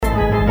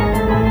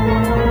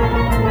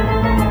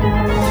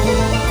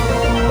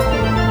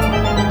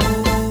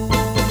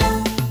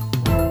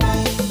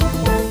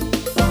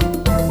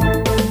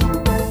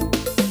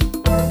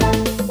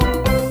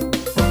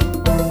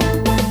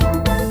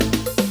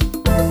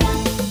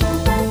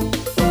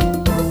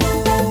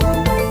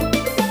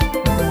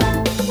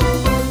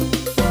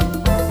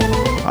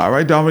All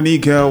right,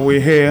 Dominique,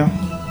 we're here.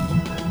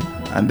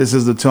 And this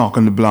is the talk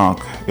on the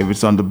block, if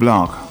it's on the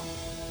block.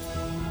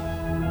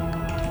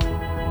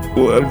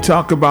 We'll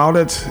talk about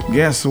it.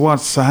 Guess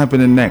what's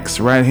happening next,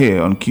 right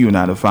here on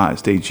Q95.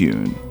 Stay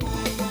tuned.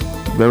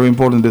 Very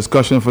important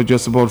discussion for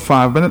just about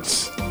 5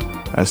 minutes.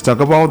 Let's talk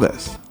about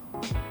this.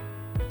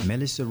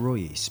 Melissa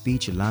Roye,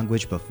 speech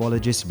language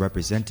pathologist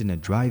representing a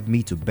Drive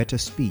Me to Better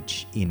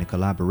Speech in a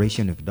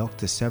collaboration with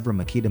Dr. Sevra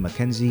Makeda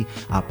Mackenzie,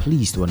 are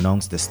pleased to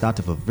announce the start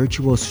of a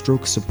virtual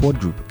stroke support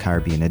group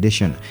Caribbean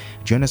edition.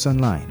 Join us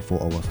online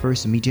for our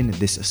first meeting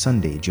this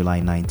Sunday,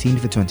 July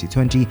 19th,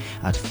 2020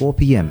 at 4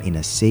 p.m. in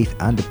a safe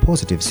and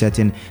positive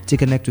setting to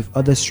connect with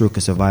other stroke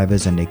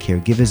survivors and their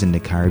caregivers in the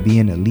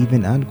Caribbean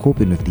living and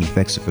coping with the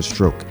effects of a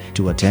stroke.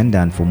 To attend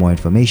and for more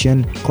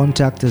information,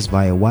 contact us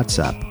via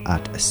WhatsApp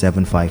at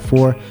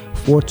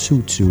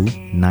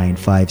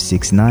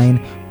 754-422-9569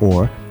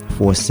 or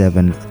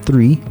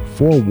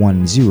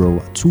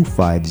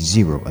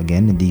 473-410-250.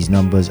 Again, these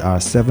numbers are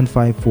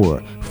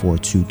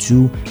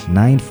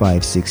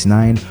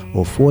 754-422-9569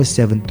 or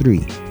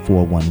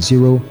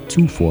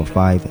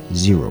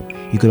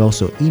 473-410-2450. You could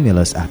also email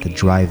us at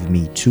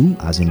driveme2,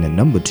 as in the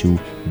number 2,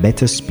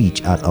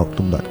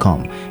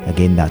 betterspeech@outlook.com.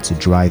 Again, that's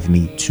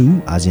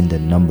driveme2, as in the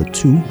number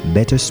 2,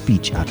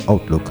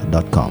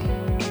 betterspeech@outlook.com.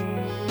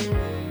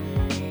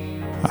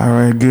 All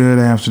right, good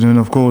afternoon.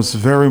 Of course,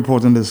 very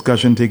important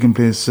discussion taking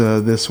place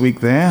this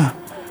week there.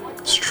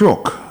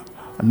 Stroke.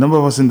 A number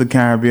of us in the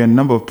Caribbean, a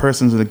number of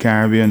persons in the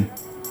Caribbean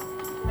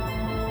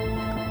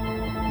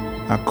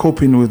are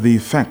coping with the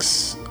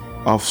effects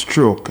of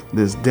stroke,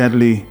 this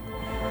deadly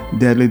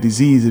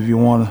disease, if you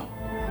want to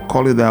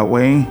call it that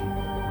way.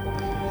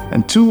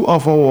 And two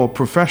of our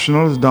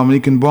professionals,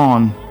 Dominique and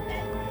Bond,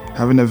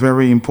 having a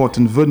very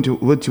important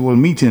virtual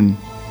meeting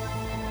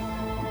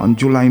on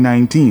July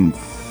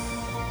 19th.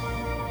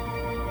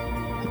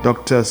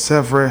 Dr.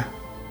 Sevra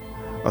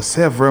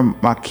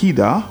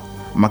Makeda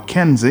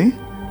Mackenzie,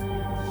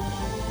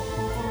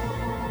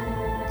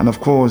 and of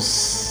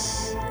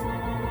course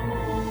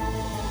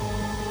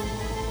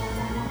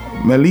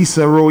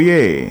Melissa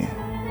Roye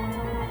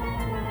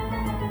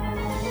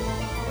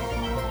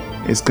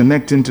is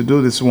connecting to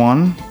do this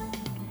one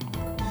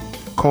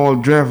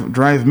called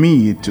Drive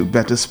Me to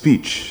Better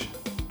Speech.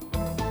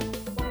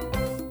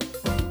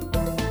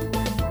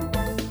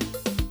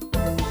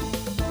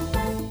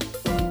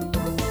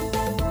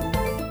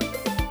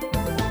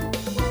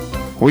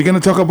 We're going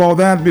to talk about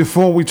that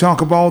before we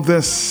talk about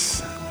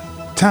this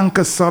tank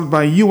assault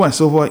by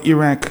U.S. over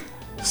Iraq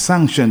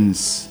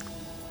sanctions.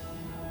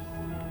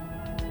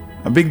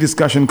 A big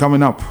discussion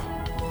coming up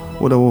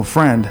with our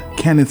friend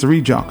Kenneth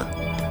Rejock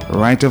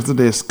right after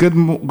this. Good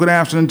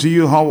afternoon to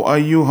you. How are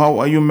you,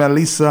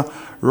 Melissa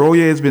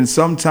Roye? It's been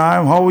some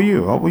time. How are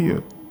you?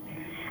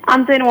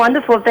 I'm doing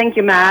wonderful. Thank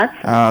you, Matt.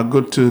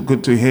 Good to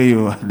hear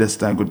you this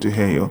time. Good to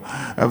hear you.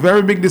 A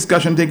very big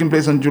discussion taking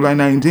place on July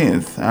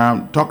 19th.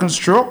 Talking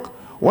stroke.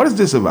 What is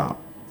this about?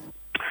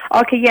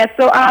 Okay, yes.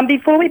 So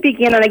before we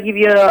begin, and I give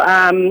you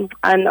and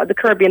the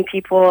Caribbean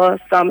people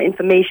some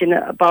information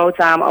about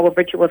our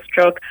virtual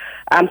stroke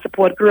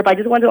support group, I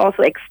just want to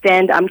also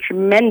extend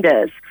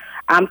tremendous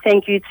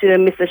thank you to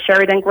Mr.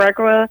 Sheridan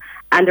Gregoire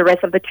and the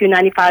rest of the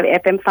Q95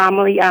 FM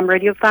family,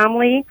 radio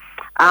family,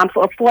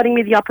 for affording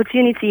me the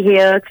opportunity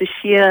here to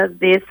share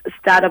this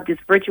start of this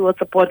virtual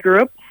support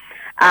group.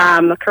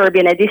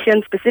 Caribbean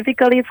Edition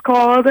specifically it's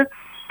called.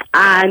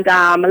 And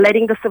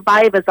letting the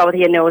survivors out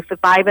here know,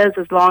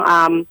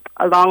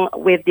 along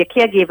with their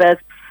caregivers,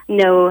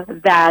 know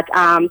that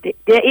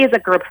there is a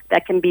group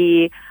that can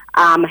be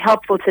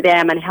helpful to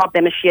them and help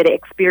them share their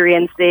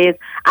experiences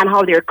and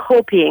how they're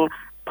coping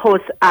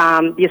post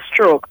their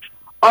stroke.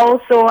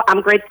 Also,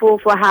 I'm grateful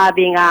for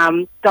having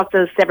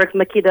Dr. Sevra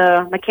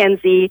Makeda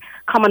Mackenzie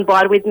come on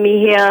board with me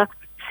here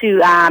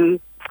to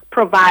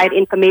provide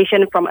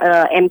information from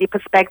an MD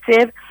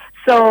perspective.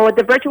 So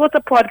the virtual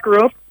support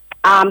group,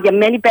 there are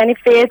many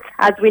benefits.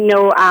 As we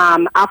know,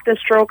 after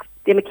stroke,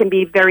 there can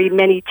be very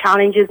many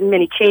challenges,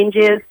 many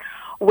changes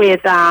with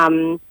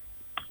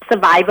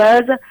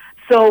survivors.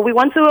 So we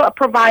want to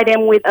provide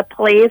them with a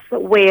place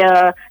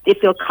where they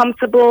feel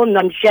comfortable,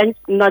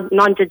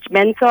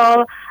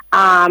 non-judgmental,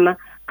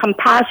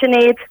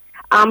 compassionate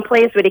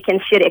place where they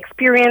can share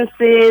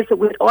experiences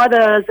with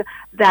others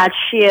that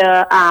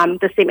share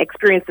the same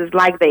experiences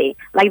like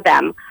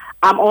them.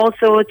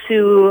 Also,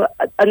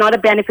 another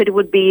benefit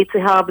would be to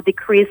help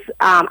decrease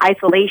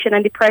isolation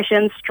and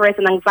depression, stress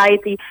and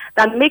anxiety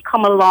that may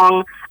come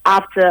along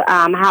after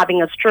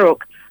having a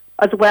stroke,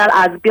 as well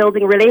as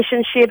building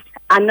relationships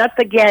and not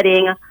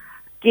forgetting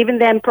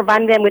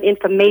providing them with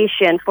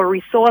information for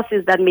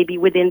resources that may be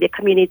within their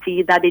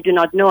community that they do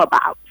not know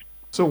about.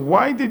 So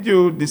why did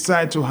you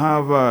decide to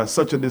have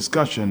such a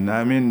discussion?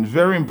 I mean,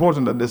 very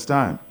important at this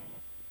time.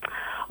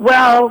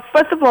 Well,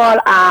 first of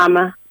all,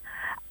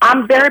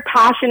 I'm very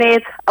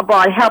passionate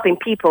about helping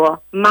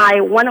people.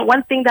 My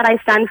one thing that I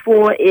stand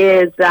for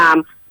is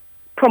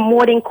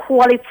promoting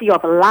quality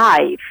of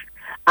life.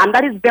 And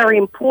that is very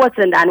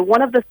important. And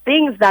one of the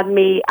things that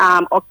may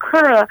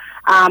occur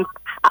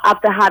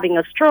after having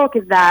a stroke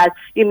is that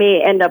you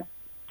may end up,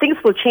 things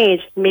will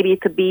change. Maybe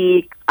it could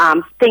be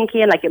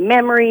thinking, like your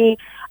memory,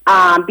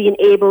 being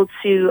able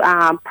to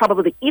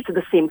probably eat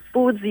the same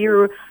foods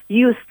you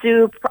used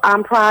to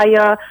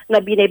prior,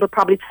 not being able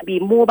probably to be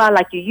mobile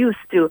like you used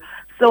to.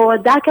 So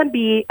that can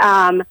be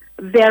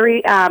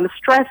very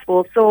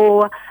stressful.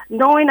 So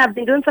knowing I've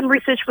been doing some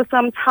research for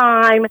some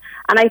time,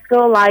 and I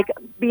feel like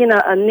being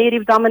a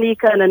native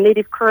Dominican and a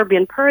native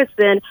Caribbean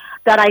person,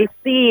 that I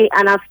see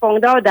and I've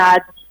found out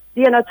that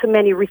there are not too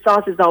many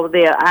resources out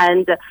there.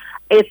 And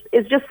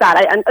it's just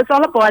sad. And it's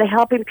all about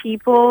helping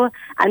people,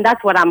 and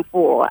that's what I'm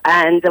for.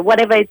 And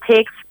whatever it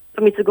takes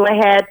for me to go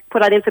ahead,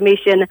 put out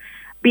information,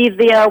 be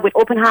there with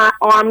open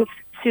arms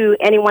to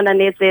anyone that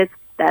needs it.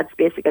 That's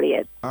basically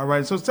it. All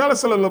right. So tell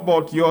us a little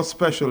about your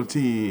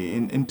specialty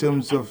in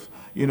terms of,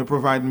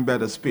 providing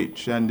better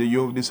speech. And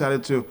you've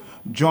decided to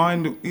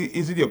join,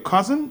 is it your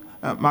cousin,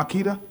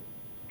 Makeda?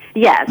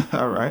 Yes.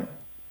 All right.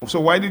 So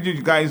why did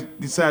you guys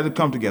decide to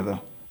come together?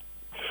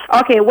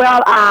 Okay,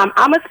 well,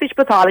 I'm a speech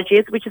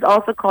pathologist, which is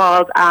also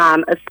called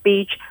a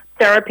speech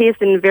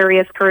therapist in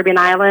various Caribbean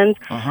islands.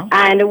 Uh-huh.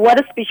 And what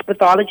a speech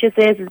pathologist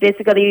is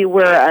basically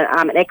we're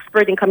an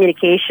expert in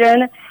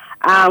communication.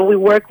 We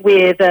work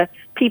with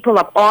people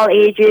of all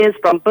ages,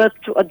 from birth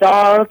to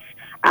adults.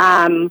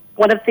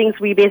 One of the things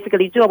we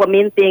basically do, our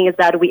main thing is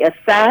that we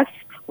assess,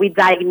 we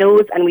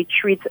diagnose, and we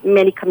treat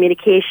many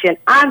communication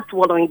and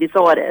swallowing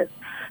disorders.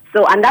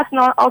 So, and that's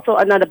not also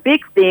another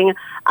big thing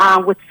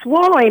with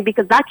swallowing,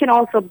 because that can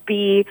also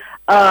be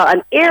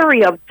an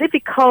area of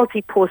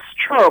difficulty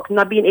post-stroke,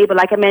 not being able,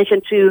 like I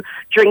mentioned, to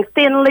drink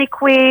thin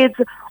liquids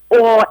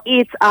or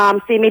eat,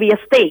 say, maybe a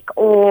steak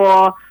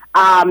or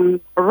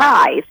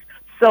rice.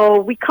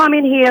 So we come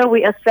in here,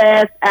 we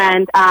assess,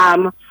 and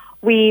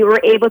we were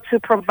able to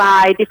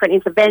provide different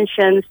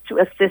interventions to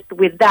assist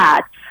with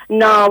that.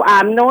 Now,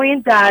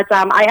 knowing that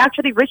I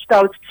actually reached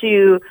out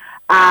to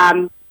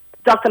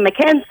Dr.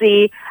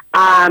 McKenzie,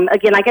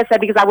 again, like I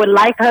said, because I would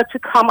like her to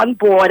come on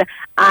board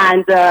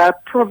and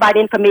provide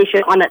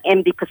information on an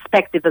MD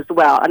perspective as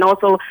well, and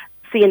also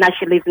seeing that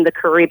she lives in the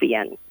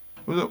Caribbean.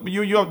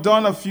 You have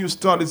done a few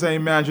studies, I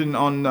imagine,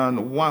 on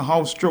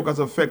how stroke has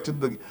affected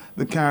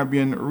the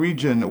Caribbean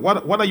region.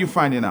 What are you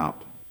finding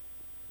out?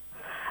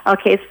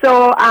 Okay,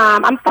 so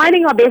I'm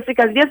finding out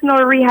basically there's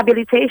no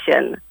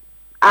rehabilitation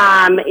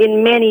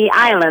in many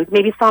islands.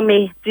 Maybe some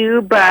may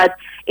do, but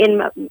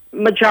in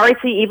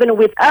majority, even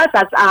with us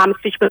as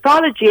speech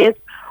pathologists,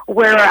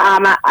 where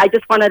I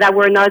just found out that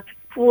we're not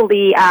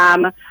fully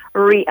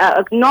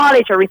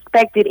acknowledged or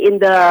respected in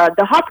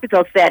the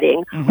hospital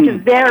setting, mm-hmm. which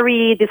is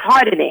very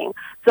disheartening.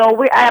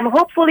 So I'm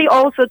hopefully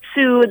also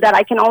too that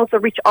I can also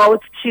reach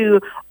out to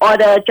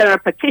other general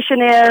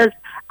practitioners,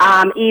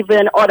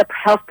 even other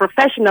health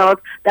professionals,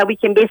 that we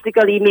can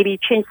basically maybe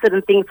change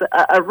certain things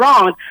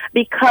around,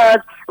 because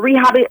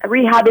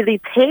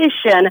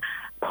rehabilitation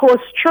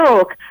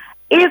post-stroke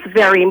is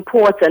very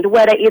important,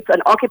 whether it's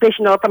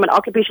from an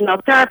occupational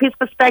therapist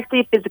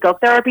perspective, physical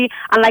therapy,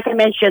 and like I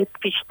mentioned,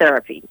 speech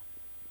therapy.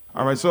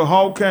 All right. So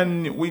how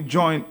can we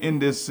join in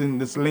this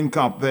link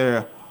up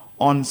there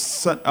on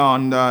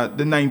the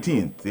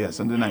 19th? Yes,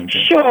 on the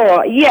 19th.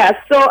 Sure. Yes.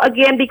 So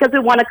again, because we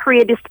want to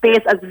create this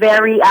space as a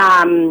very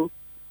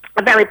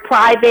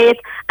private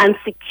and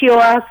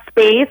secure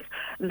space,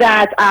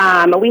 that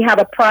we have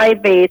a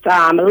private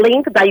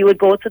link that you would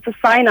go to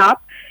sign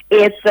up.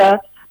 It's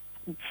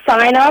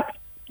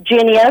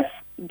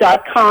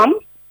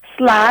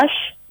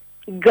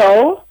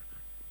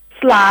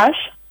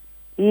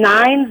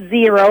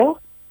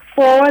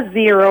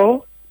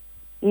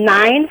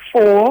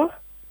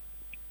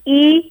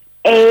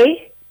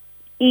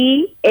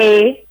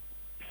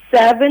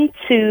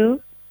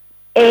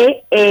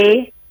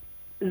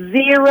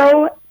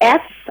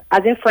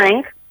as in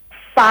Frank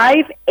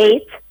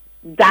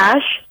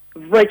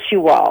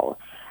 58-virtual.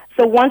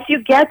 So once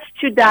you get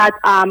to that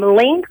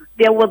link,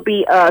 there will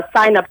be a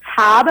sign-up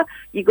tab.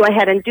 You go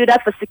ahead and do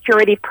that for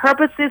security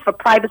purposes, for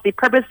privacy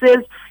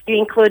purposes. You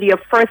include your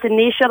first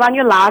initial and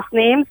your last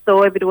name.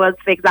 So if it was,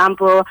 for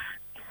example,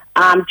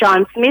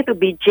 John Smith, it would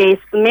be J.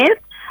 Smith.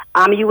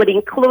 You would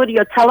include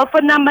your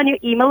telephone number and your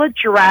email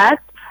address.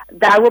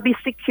 That will be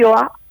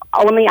secure.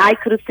 Only I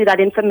could see that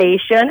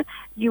information.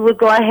 You will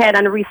go ahead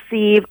and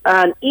receive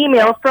an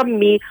email from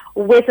me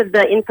with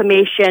the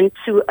information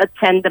to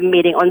attend the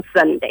meeting on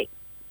Sunday.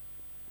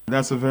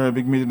 That's a very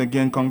big meeting.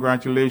 Again,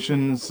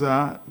 congratulations.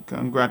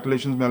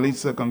 Congratulations,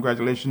 Melissa.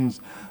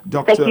 Congratulations,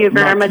 Dr. Thank you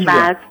very much,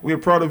 Matt. We're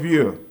proud of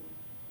you.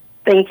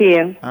 Thank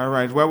you. All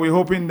right. Well, we're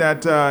hoping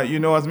that, how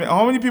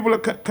many people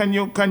can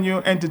you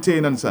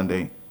entertain on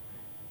Sunday?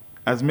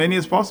 As many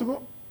as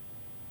possible?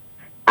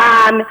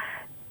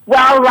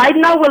 Well, right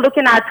now we're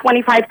looking at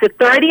 25 to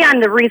 30,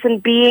 and the reason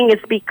being is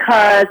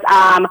because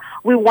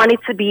we want it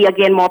to be,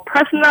 again, more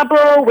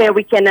personable, where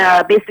we can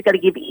basically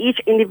give each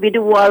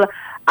individual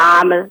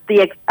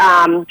the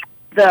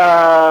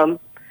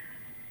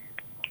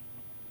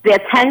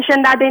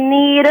attention that they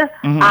need.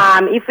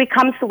 Mm-hmm. If it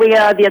comes to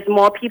where there's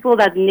more people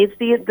that needs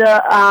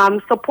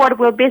the support,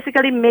 we'll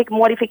basically make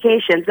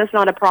modifications. That's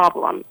not a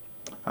problem.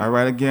 All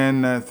right,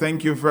 again,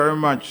 thank you very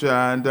much.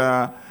 And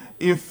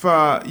if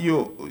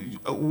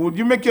would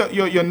you make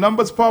your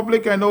numbers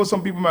public? I know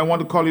some people might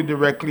want to call you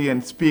directly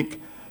and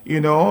speak,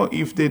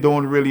 if they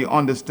don't really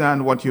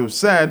understand what you've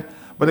said.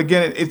 But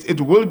again, it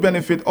will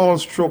benefit all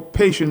stroke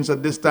patients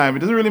at this time.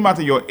 It doesn't really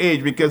matter your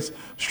age, because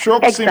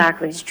strokes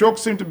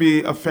seem to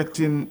be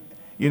affecting,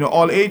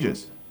 all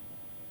ages.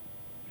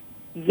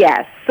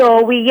 Yes.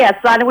 So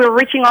we're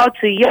reaching out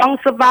to young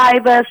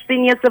survivors,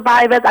 senior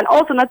survivors, and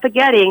also not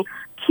forgetting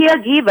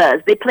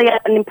caregivers. They play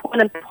an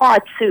important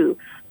part too.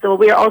 So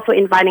we're also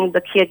inviting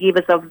the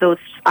caregivers of those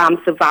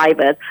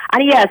survivors.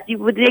 And yes,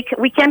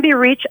 we can be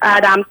reached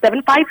at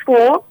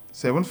 754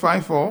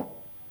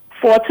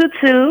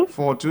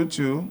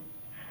 422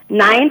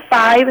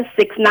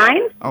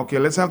 9569. Okay,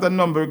 let's have that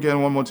number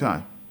again one more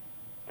time.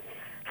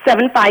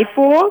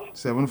 754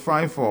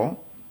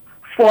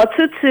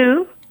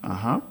 422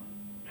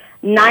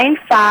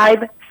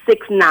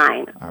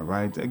 9569. All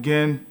right.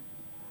 Again,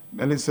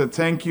 Melissa,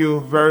 thank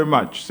you very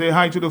much. Say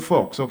hi to the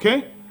folks,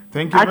 okay?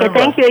 Thank you very much. Okay,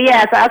 thank you.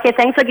 Yes. Okay,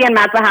 thanks again,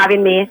 Matt, for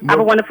having me. Have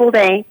a wonderful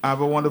day.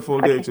 Have a wonderful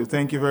day, too.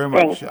 Thank you very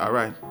much. Thanks. All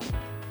right.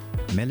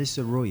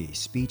 Melissa Roye,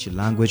 speech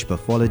language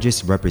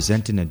pathologist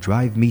representing a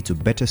Drive Me to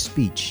Better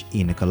Speech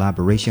in a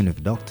collaboration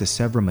with Dr.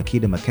 Sevra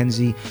Makeda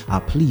McKenzie,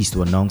 are pleased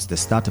to announce the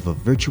start of a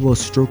virtual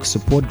stroke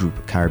support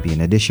group,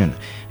 Caribbean Edition.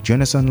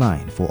 Join us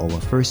online for our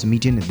first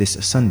meeting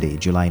this Sunday,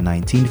 July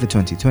 19th,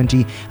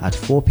 2020 at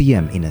 4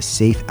 p.m. in a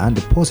safe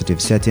and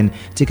positive setting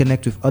to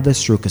connect with other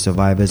stroke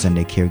survivors and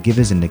their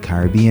caregivers in the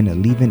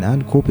Caribbean living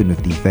and coping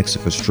with the effects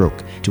of a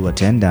stroke. To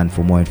attend and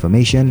for more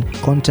information,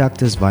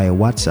 contact us via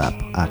WhatsApp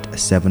at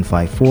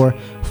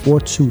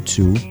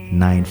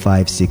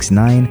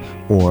 754-422-9569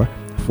 or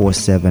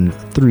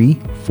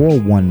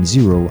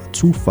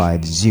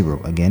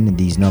 473-410-250. Again,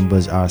 these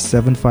numbers are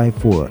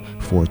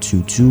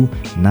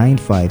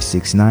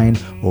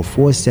 754-422-9569 or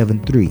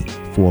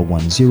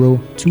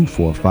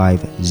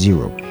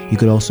 473-410-2450. You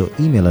could also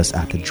email us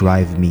at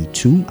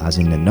driveme2, as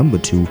in the number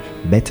 2,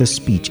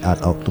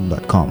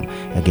 betterspeech@outlook.com.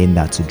 Again,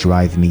 that's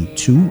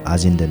driveme2,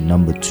 as in the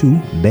number 2,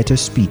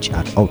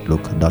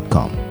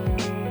 betterspeech@outlook.com.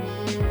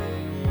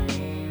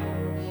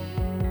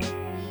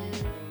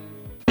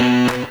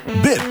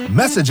 BIP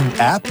messaging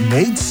app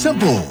made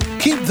simple.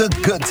 Keep the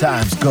good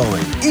times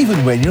going,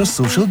 even when you're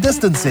social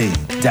distancing.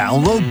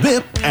 Download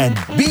BIP and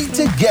be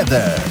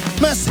together.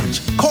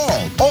 Message,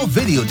 call, or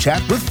video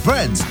chat with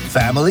friends,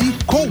 family,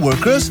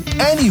 co-workers,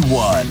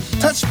 anyone.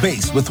 Touch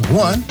base with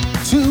 1,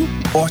 2,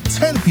 or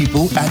 10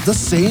 people at the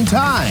same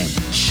time.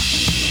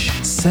 Shh.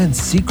 Send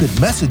secret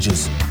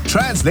messages.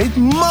 Translate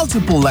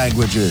multiple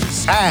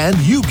languages. And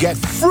you get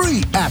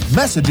free app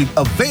messaging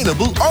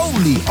available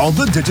only on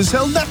the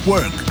Digicel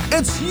network.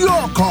 It's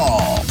your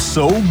call.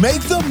 So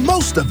make the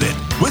most of it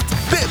with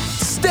BIP.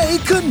 Stay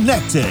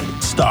connected.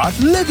 Start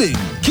living.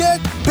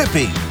 Get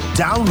bipping.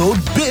 Download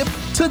BIP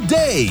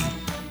today.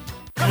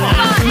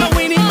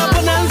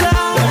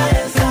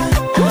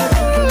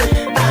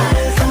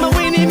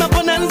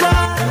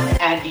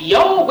 And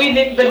your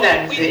winning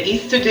bonanza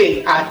is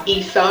today at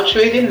Esau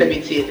Trading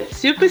Limited.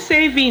 Super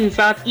savings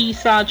at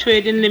Esau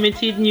Trading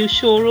Limited new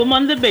showroom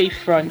on the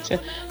Bayfront.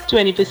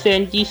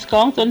 20%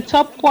 discount on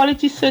top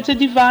quality Serta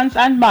divans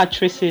and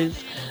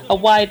mattresses. A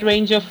wide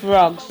range of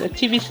rugs,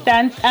 TV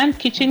stands and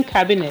kitchen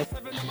cabinets.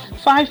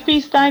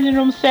 5-piece dining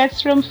room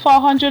sets from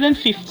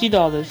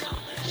 $450.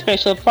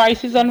 Special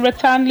prices on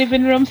rattan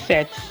living room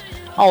sets.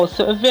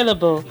 Also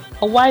available,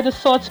 a wide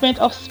assortment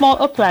of small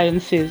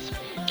appliances.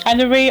 An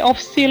array of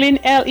ceiling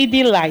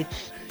LED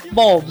lights,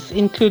 bulbs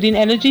including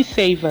energy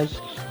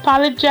savers,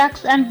 pallet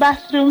jacks and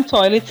bathroom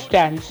toilet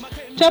stands,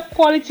 top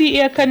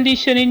quality air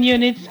conditioning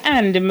units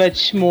and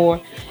much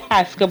more.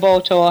 Ask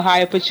about our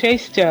higher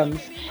purchase terms.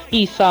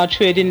 Esau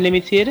Trading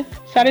Limited,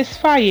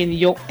 satisfying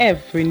your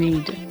every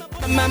need.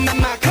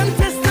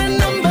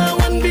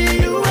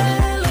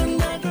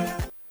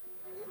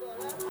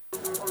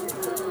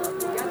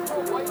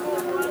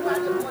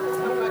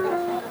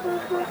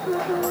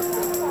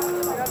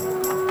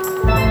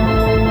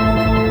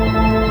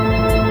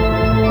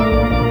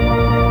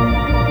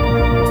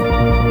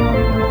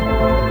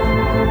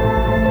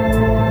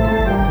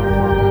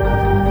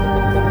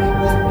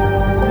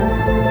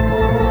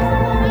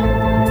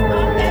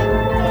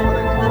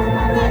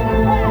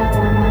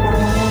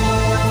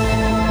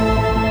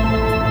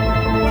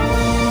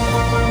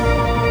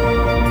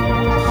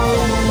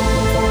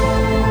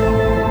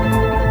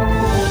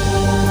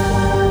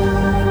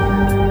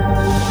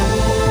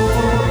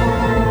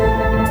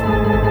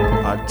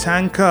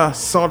 Tanker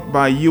sought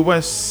by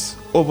U.S.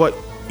 over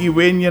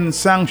Iranian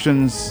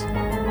sanctions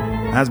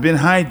has been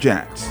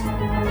hijacked.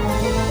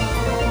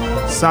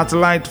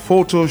 Satellite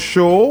photos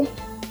show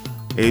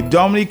a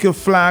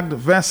Dominica-flagged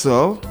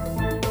vessel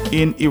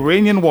in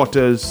Iranian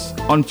waters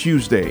on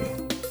Tuesday.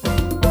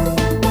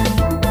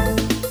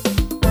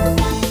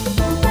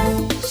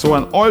 So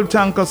an oil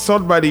tanker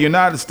sought by the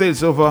United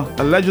States over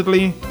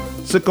allegedly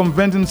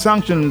circumventing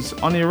sanctions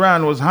on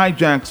Iran was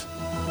hijacked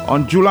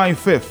on July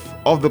 5th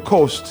off the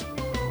coast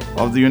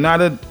of the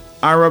United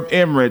Arab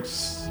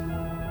Emirates,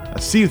 a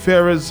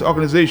Seafarers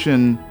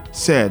Organization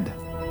said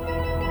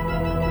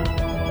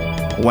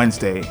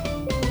Wednesday.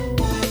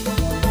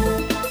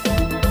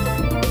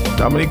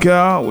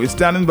 Dominica, we're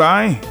standing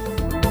by.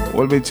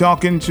 We'll be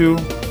talking to,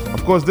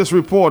 of course, this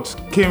report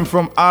came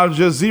from Al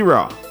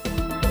Jazeera.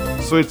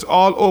 So it's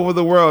all over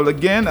the world.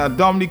 Again, a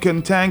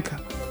Dominican tanker,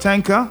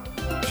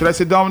 should I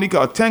say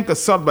Dominica, a tanker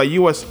sought by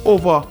U.S.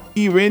 over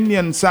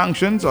Iran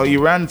sanction,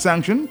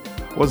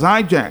 was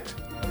hijacked.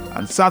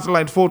 And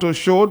satellite photos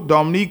showed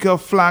Dominica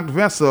flagged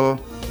vessel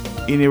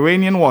in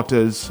Iranian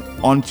waters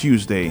on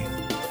Tuesday.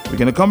 We're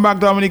going to come back,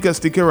 Dominica.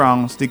 Stick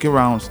around.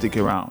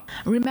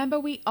 Remember,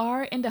 we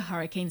are in the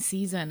hurricane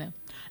season.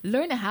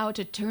 Learn how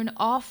to turn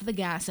off the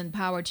gas and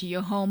power to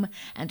your home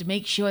and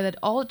make sure that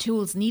all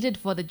tools needed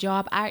for the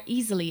job are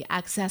easily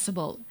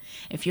accessible.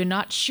 If you're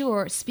not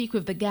sure, speak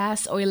with the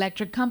gas or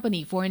electric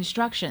company for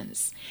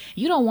instructions.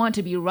 You don't want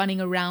to be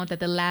running around at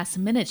the last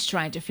minute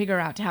trying to figure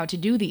out how to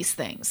do these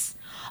things.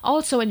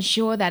 Also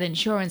ensure that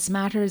insurance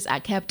matters are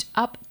kept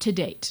up to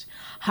date.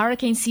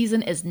 Hurricane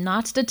season is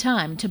not the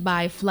time to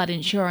buy flood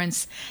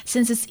insurance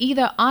since it's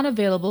either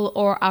unavailable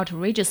or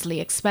outrageously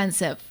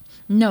expensive.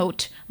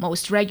 Note,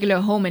 most regular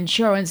home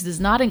insurance does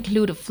not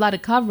include a flood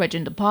coverage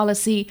in the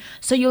policy,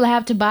 so you'll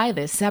have to buy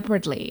this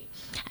separately.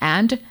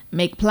 And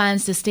make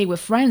plans to stay with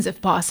friends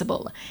if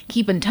possible.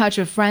 Keep in touch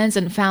with friends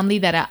and family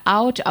that are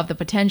out of the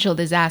potential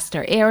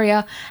disaster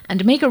area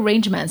and make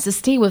arrangements to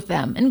stay with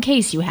them in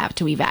case you have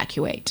to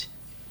evacuate.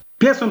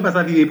 Personne pas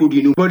savait pour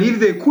dire nous. But if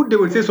they could, they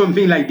would say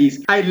something like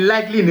this. I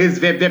like Linhas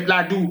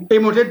Vepladu. I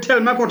wanted to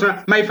tell my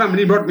content, my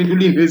family brought me to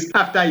Linhas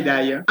after I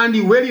die. And the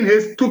way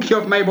Linhas took care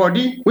of my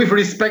body with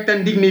respect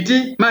and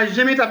dignity, ma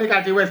jamais t'avais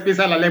caté ouais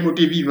spécial à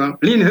l'émoté vivant.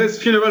 Linhas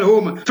Funeral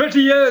Home,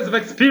 30 years of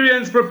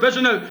experience,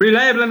 professional,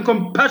 reliable and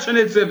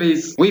compassionate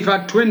service. We've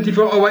had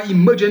 24-hour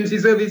emergency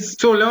service.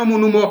 So là, mon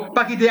numéro,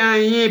 pas quitter un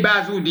rien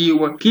bazou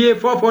dire, qui est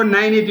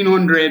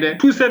 449-1800,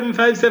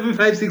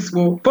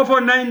 275-7564,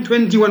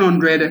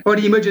 449-2100, or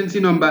the emergency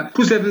number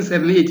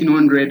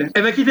 277-1800.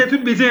 If I keep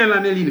it busy in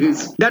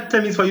Linhas, that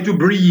time is for you to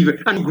breathe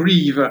and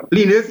grieve.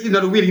 Linhas is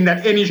not willing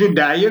that any should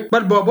die,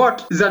 but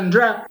Bobot,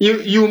 Zandra,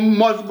 you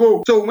must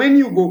go. So when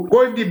you go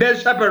with the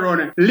best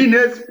chaperone,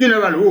 Linhas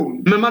Funeral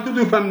Home. Mama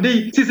tutu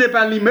famdi, si c'est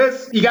pas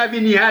Linhas, il va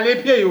venir aller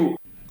pied yo.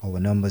 Our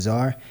numbers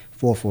are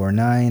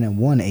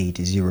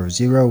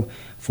 449-1800,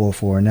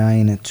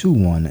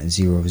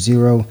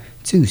 449-2100,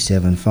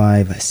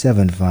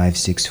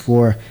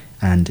 275-7564,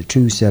 and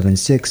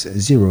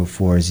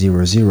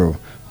 276-0400.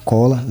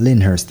 Call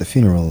Lyndhurst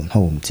Funeral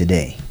Home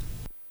today.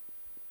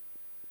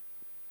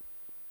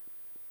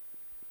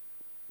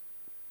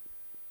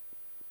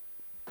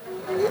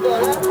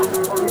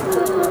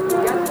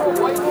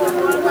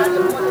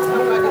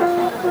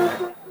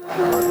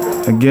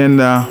 Again,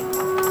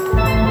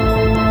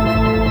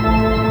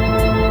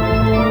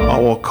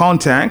 our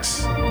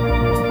contacts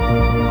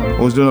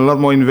was doing a lot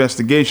more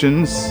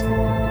investigations.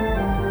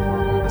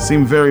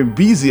 Seem very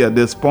busy at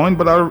this point,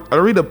 but I'll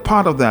read a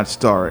part of that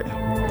story.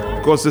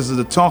 Of course, this is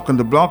the talk on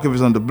the block. If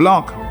it's on the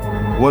block,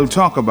 we'll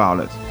talk about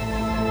it.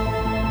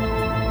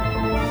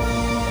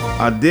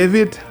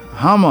 David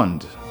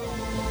Hammond,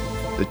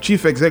 the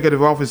Chief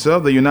Executive Officer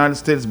of the United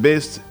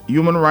States-based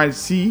Human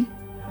Rights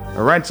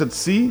at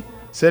Sea,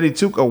 said he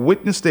took a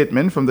witness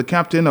statement from the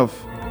captain of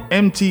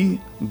MT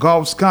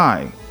Gulf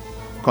Sky,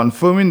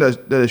 confirming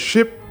that the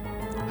ship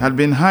had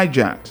been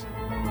hijacked.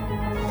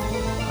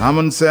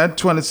 Hammond said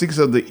 26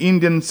 of the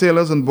Indian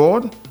sailors on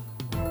board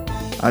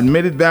had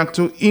made it back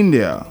to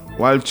India,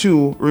 while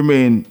 2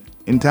 remained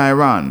in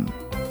Tehran.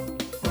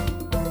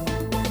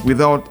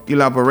 Without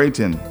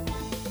elaborating,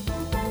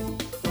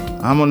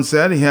 Hammond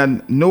said he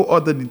had no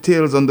other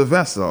details on the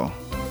vessel.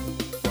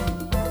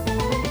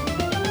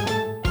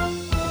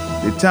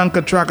 The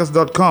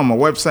tankertrackers.com, a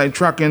website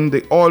tracking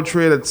the oil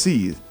trade at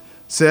sea,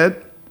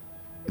 said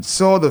it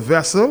saw the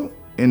vessel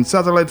in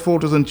satellite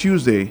photos on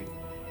Tuesday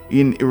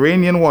in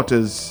Iranian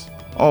waters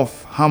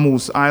off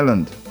Hormuz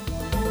Island.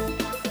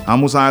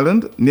 Hormuz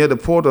Island, near the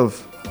port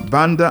of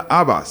Bandar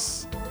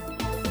Abbas,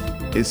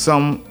 is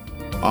some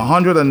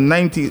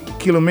 190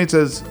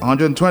 kilometers,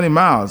 120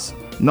 miles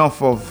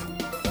north of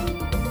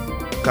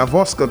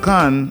Kavoska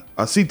Khan,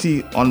 a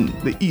city on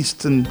the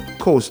eastern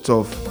coast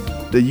of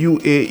the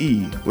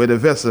UAE, where the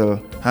vessel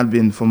had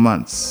been for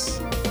months.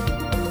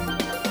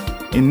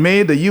 In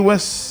May, the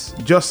U.S.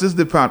 Justice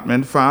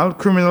Department filed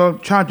criminal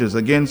charges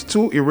against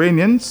 2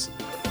 Iranians,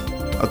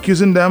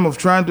 accusing them of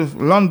trying to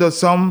launder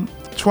some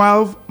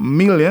 $12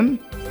 million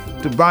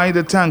to buy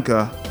the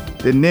tanker.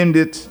 They named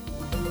it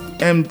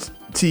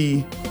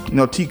MT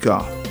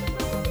Nautica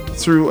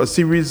through a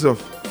series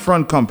of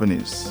front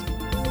companies.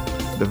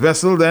 The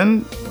vessel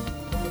then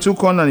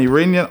took on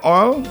Iranian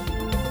oil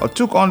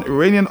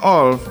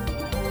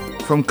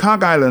from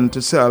Kag Island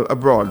to sell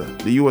abroad,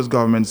 the U.S.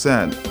 government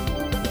said.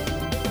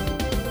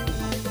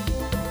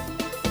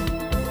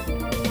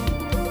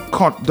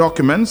 Court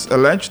documents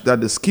alleged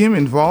that the scheme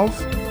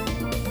involved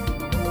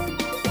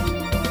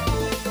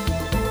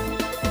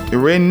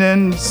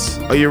Iran's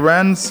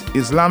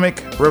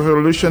Islamic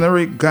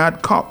Revolutionary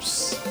Guard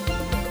Corps,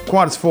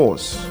 Quds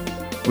Force,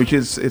 which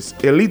is its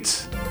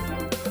elite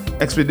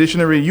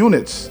expeditionary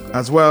units,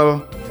 as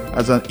well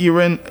as an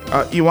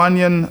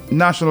Iranian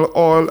national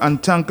oil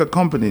and tanker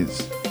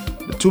companies.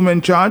 The two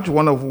men charged,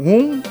 one of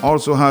whom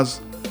also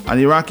has an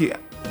Iraqi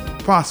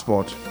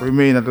passport,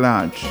 remain at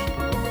large.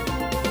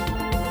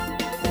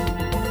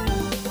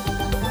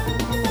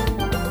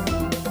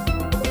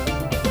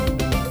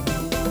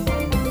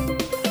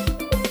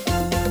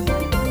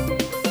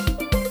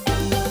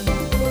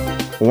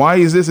 Why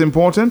is this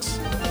important?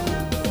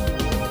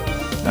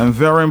 And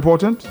very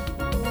important.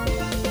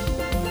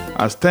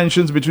 As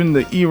tensions between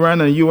the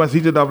Iran and US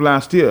heated up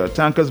last year,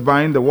 tankers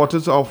buying the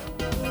waters of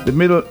the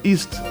Middle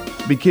East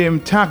became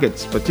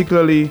targets,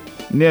 particularly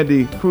near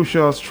the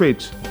crucial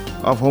Strait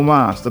of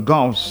Hormuz, the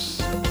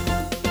Gulf's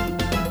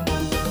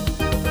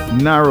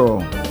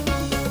narrow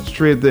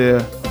strait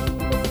there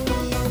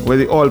where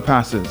the oil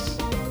passes.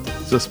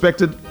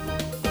 Suspected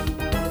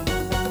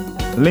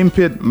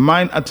limpid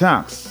mine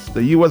attacks.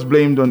 The U.S.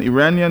 blamed on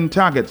Iranian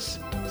targets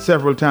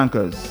several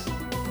tankers.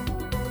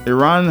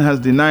 Iran has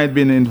denied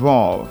being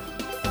involved.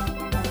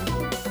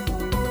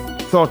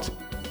 Thought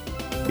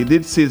it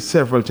did seize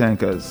several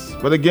tankers.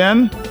 But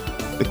again,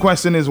 the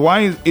question is,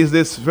 why is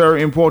this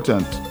very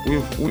important?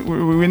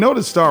 We know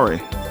the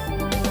story.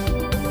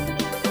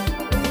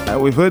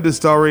 We've heard the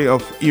story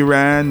of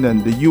Iran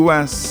and the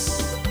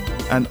U.S.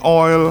 and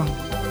oil.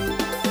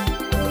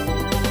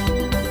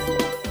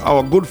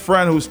 Our good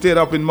friend who stayed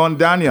up in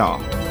Mondania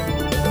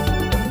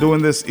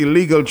doing this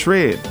illegal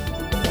trade.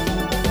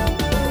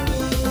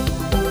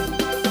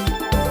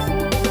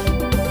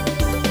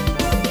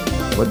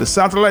 But the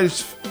satellite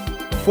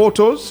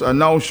photos are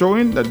now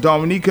showing that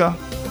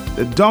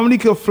the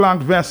Dominica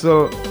flagged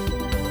vessel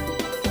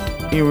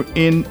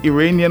in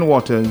Iranian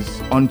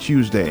waters on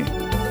Tuesday.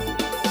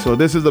 So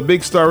this is a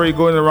big story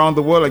going around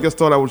the world. I just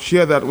thought I would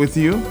share that with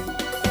you.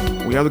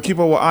 We have to keep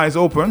our eyes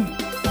open.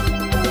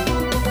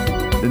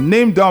 The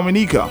name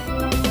Dominica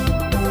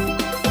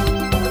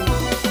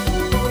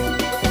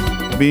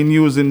being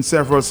used in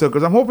several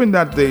circles. I'm hoping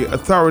that the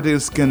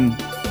authorities can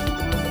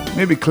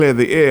maybe clear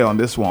the air on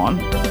this one.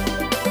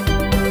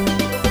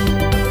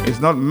 It's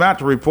not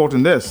Matt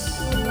reporting this.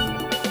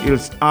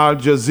 It's Al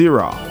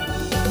Jazeera.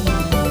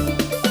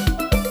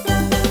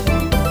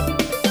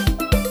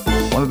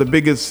 One of the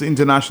biggest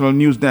international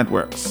news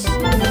networks.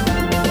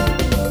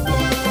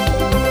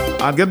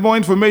 I'll get more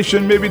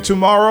information maybe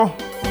tomorrow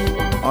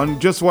on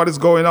just what is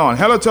going on.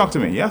 Hello, talk to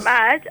me, yes?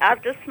 Smart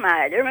after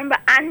smart. Remember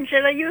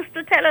Angela used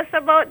to tell us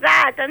about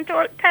that and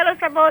tell us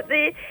about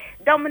the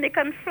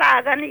Dominican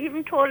flag and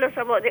even told us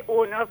about the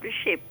owner of the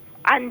ship.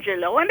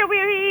 Angela, wonder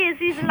where he is.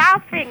 He's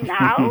laughing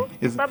now.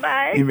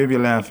 Bye-bye. He may be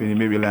laughing,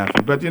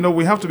 But,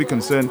 we have to be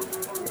concerned,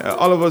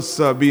 all of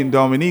us being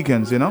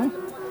Dominicans,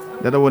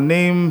 that our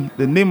name,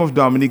 the name of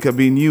Dominica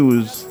being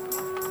used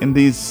in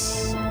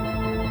these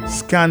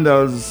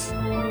scandals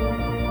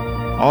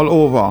all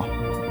over.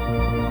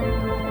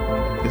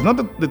 It's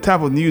not the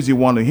type of news you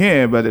want to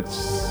hear, but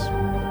it's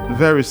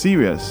very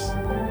serious.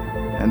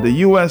 And the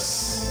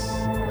U.S.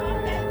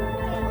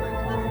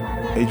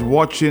 is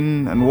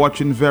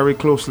watching very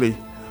closely.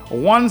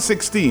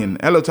 116.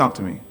 Hello, talk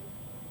to me.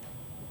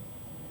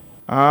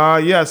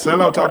 Yes,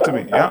 hello, talk to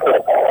me. Yeah.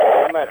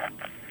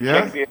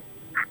 Yeah.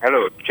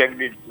 Hello, check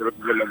the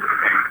Jerusalem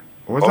Times.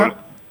 What's that?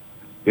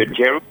 The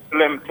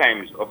Jerusalem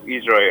Times of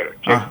Israel.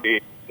 Check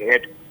the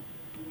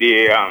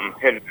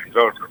headlines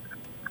also.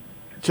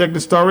 Check the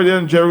story there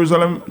in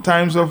Jerusalem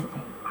Times of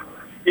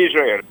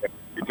Israel.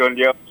 It's on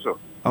there also.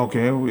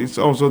 Okay, it's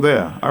also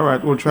there. All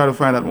right, we'll try to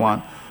find that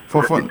one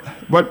for fun.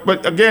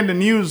 But again, the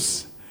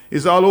news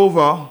is all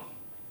over,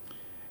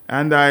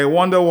 and I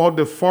wonder what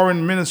the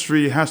foreign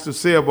ministry has to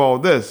say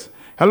about this.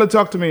 Hello,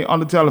 talk to me on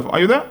the telephone. Are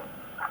you there?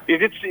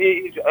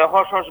 It's a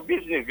hush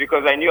business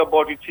because I knew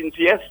about it since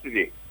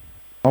yesterday.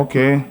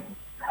 Okay.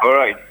 All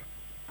right.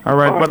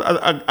 But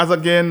as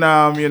again,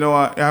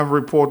 I have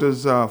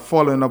reporters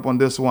following up on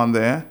this one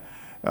there.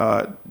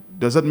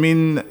 Does that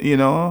mean,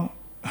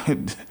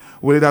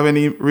 will it have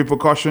any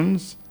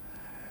repercussions,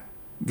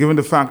 given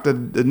the fact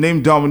that the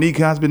name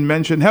Dominica has been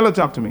mentioned? Hello,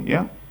 talk to me,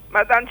 yeah?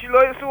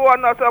 Matangelo used to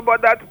warn us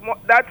about that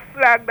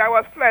flag that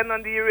was flying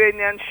on the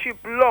Iranian ship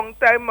long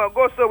time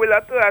ago, so we'll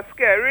have to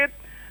scare it.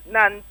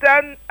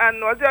 Nantan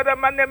and was the other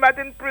man they met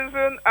in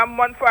prison, and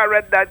Monfort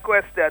read that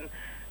question.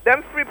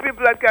 Them three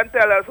people that can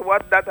tell us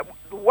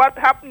what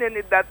happening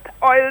in that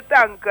oil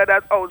tanker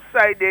that's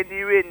outside the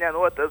Iranian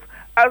waters.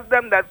 Ask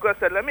them that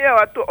question. Let me hear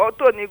how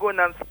Tony going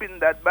and spin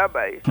that.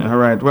 Bye-bye. All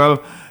right.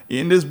 Well,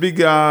 in this big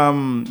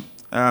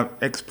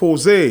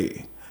expose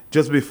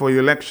just before the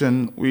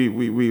election,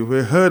 we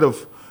heard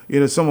of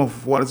some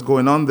of what is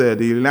going on there,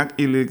 the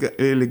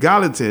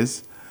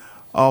illegalities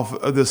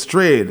of the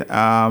trade.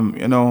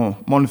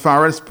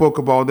 Monfaret spoke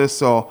about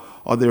this, or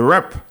the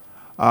rep.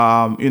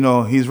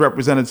 His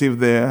representative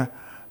there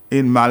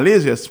in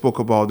Malaysia spoke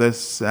about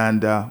this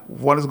and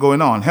what is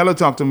going on. Hello,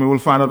 talk to me. We'll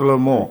find out a little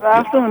more. Good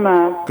afternoon,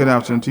 ma'am. Good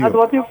afternoon to you. As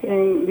what you're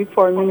saying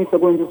before minutes are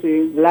going to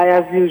say, lie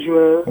as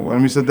usual. Well,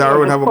 Mr. Darrow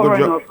would have a good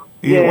job.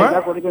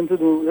 That's what they're going to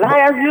do. Lie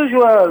as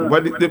usual.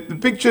 But the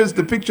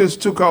pictures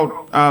took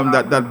out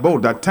that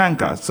boat, that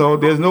tanker. So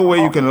there's no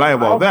way you can lie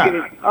about that.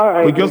 All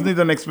right. We just need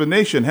an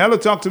explanation. Hello,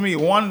 talk to me.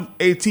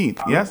 118.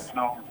 Yes.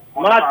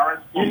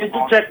 Matt, you need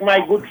to check my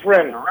good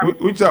friend.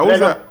 Who's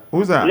that?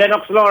 Who's that?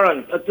 Lennox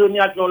Lawrence, Attorney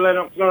General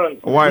Lennox Lawrence.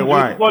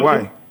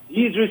 Why?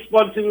 He's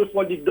responsible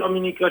for the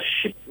Dominica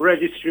ship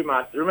registry,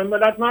 Matt. Remember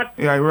that, Matt?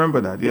 Yeah, I remember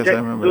that. Yes, I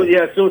remember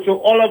that. So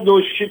all of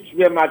those ships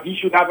where, Matt, he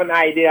should have an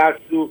idea as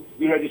to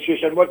the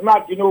registration. But,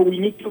 Matt, we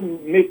need to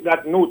make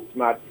that note,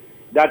 Matt,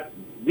 that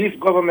this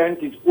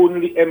government is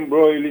only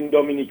embroiling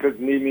Dominica's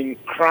name in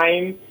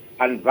crime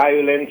and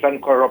violence and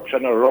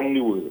corruption around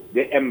the world.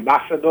 The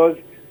ambassadors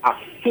are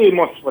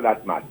famous for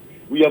that, Matt.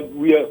 We have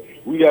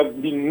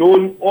been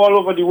known all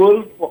over the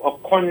world for a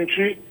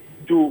country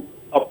to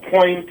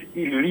appoint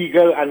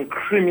illegal and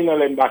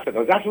criminal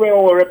ambassadors. That's where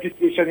our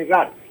reputation is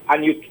at.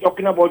 And you're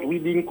talking about we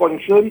being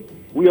concerned.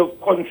 We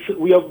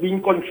have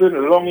been concerned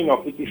long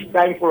enough. It is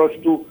time for us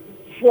to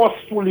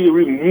forcefully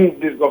remove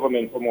this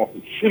government from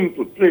office.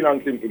 Simple, plain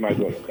and simple, my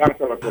brother. Thanks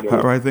a lot for that.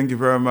 All right, thank you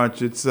very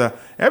much. It's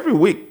every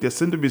week there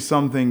seems to be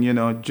something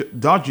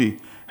dodgy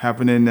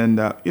happening, and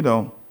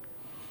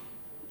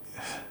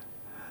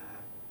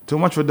too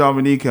much for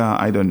Dominica.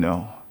 I don't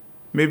know.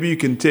 Maybe you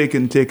can take.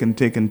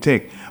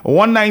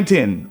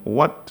 119.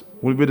 What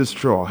will be the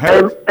straw?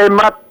 Hey,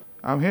 Matt.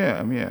 I'm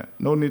here.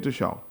 No need to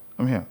shout.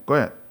 I'm here. Go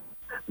ahead.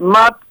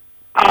 Matt,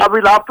 I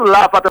will have to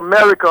laugh at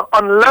America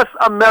unless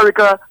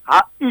America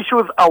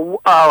issues an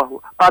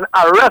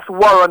arrest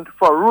warrant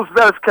for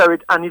Roosevelt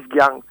Skerrit and his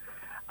gang.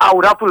 I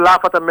would have to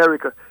laugh at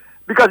America.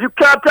 Because you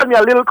can't tell me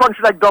a little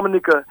country like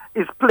Dominica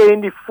is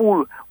playing the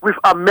fool with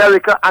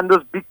America and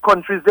those big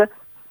countries there.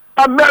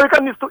 America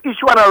needs to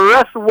issue an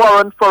arrest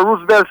warrant for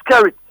Roosevelt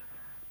Skerrit.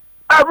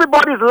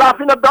 Everybody's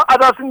laughing at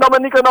us in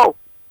Dominica now.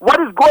 What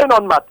is going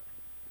on, Matt?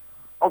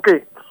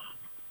 Okay.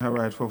 All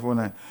right,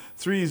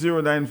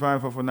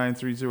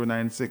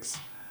 449-3095-449-3096.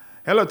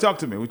 Hello, talk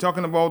to me. We're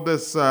talking about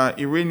this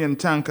Iranian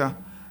tanker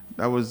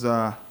that was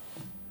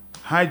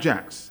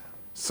hijacked,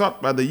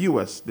 sought by the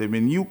U.S. The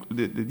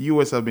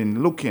U.S. have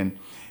been looking.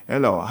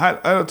 Hello,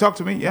 talk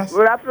to me. Yes.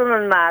 Good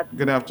afternoon, Matt.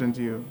 Good afternoon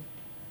to you.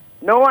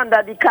 No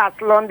wonder the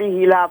castle on the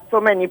hill have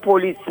so many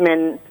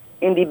policemen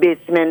in the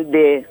basement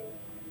there.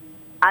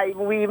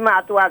 We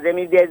might ask them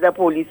if there's a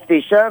police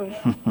station.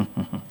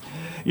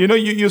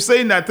 You're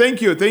saying that.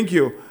 Thank you.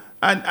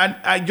 And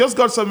I just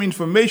got some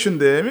information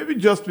there, maybe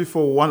just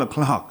before 1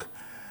 o'clock.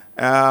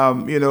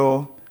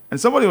 And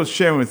somebody was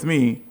sharing with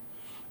me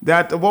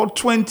that about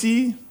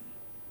 20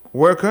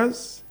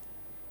 workers,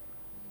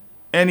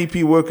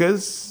 NEP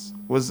workers,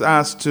 was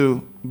asked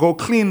to go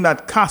clean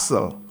that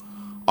castle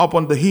up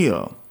on the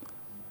hill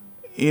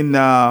in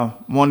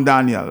Mount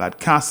Daniel, that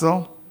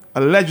castle,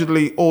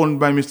 allegedly owned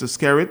by Mr.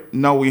 Skerrit.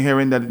 Now we're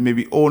hearing that it may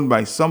be owned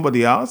by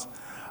somebody else,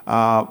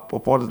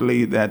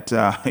 purportedly that,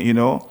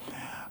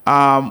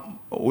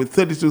 with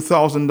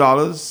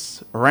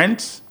 $32,000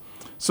 rent.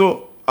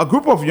 So a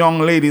group of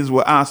young ladies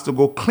were asked to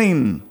go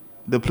clean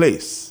the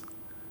place.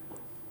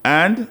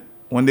 And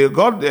when they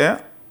got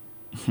there,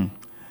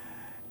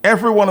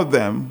 every one of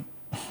them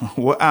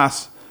were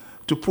asked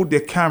to put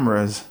their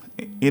cameras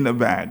in a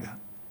bag.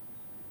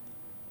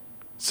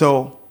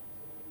 So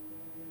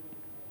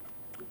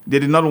they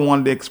did not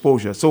want the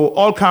exposure. So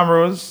all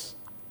cameras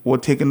were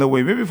taken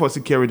away, maybe for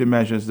security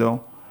measures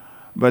though.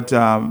 But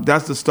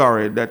that's the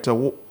story, that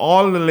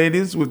all the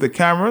ladies with the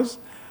cameras,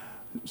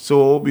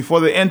 so before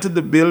they entered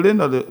the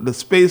building or the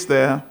space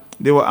there,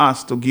 they were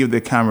asked to give their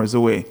cameras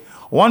away.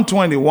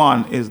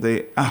 1:21 is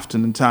the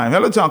afternoon time.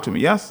 Hello, talk to me,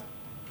 yes?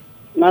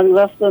 Good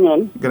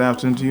afternoon. Good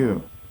afternoon to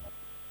you.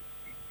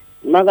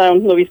 I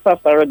don't know if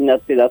Pastor Rodney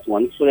has said that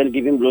one, so they'll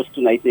give him blows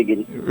tonight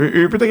again.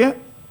 Repeat again?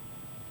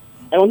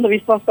 I don't know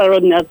if Pastor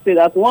Rodney has said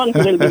that one,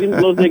 so they'll give him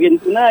blows again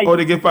tonight. Oh,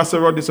 they give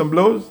Pastor Rodney some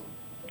blows?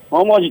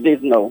 How much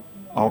days now?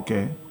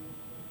 Okay.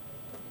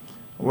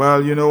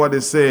 Well, you know what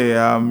they say.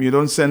 You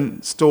don't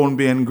send stone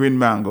behind green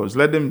mangoes.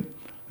 Let them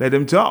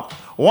talk.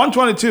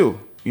 122.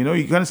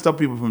 You can't stop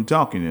people from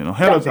talking.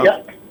 Hello, talk.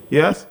 Yeah.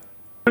 Yes.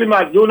 Do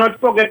not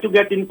forget to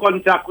get in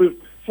contact with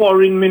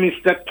Foreign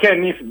Minister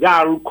Kenneth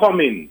Daru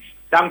Cummings.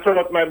 Thanks a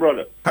lot, my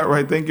brother. All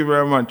right. Thank you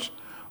very much.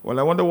 Well,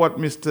 I wonder what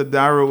Mr.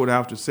 Daru would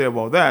have to say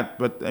about that.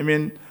 But I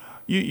mean,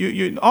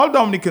 you all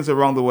Dominicans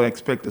around the world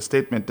expect a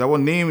statement. Our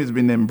name has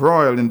been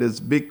embroiled in this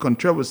big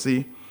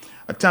controversy.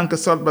 A tanker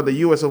sought by the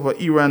U.S. over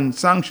Iran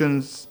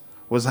sanctions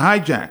was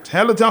hijacked.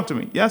 Hello, talk to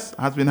me. Yes,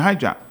 has been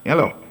hijacked.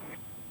 Hello.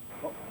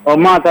 Oh,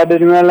 Matt, I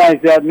didn't realize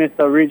you had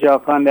Mr.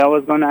 Rijak on there. I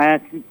was going to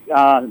ask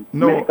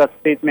make a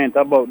statement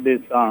about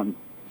this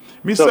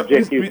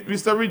subject.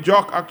 Mr.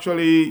 Rijak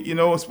actually,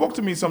 spoke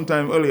to me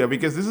sometime earlier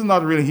because this is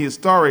not really his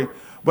story,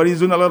 but he's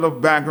doing a lot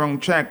of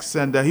background checks,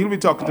 and he'll be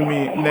talking to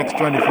me next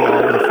 24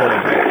 hours.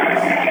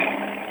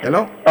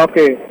 Hello?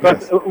 Okay,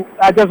 but yes.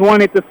 I just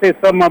wanted to say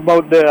something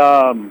about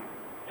the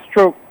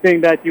stroke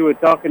thing that you were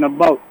talking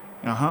about.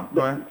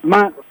 Go ahead.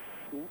 Man,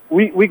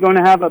 we're going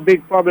to have a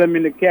big problem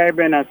in the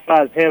Caribbean as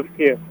far as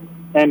healthcare.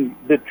 And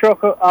the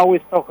trucker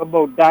always talk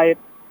about diet.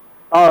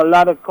 a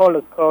lot of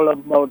callers call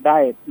about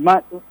diet.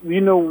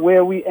 You know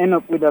where we end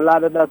up with a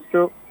lot of that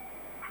stroke?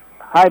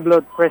 High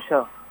blood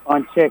pressure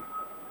unchecked.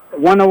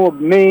 One of our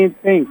main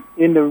things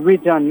in the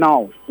region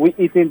now, we're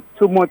eating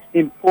too much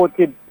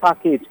imported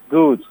packaged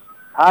goods,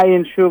 high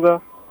in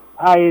sugar,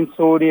 high in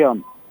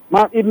sodium.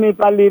 Even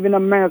if I live in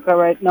America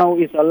right now,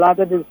 it's a lot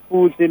of these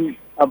foods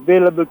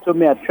available to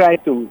me. I try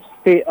to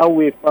stay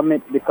away from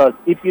it because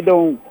if you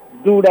don't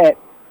do that,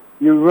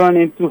 you run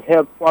into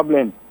health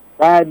problems.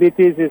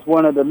 Diabetes is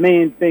one of the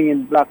main things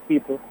in black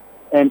people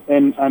and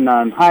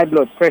high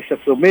blood pressure.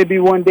 So maybe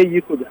one day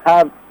you could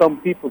have some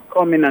people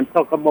come in and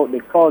talk about the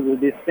cause of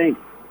this thing,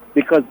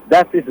 because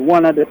that is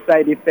one of the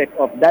side effects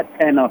of that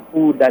kind of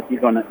food that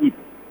you're going to eat.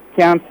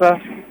 Cancer,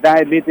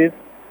 diabetes,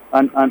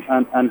 and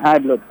high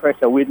blood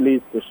pressure, which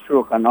leads to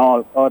stroke and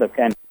all other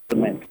kinds of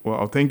elements.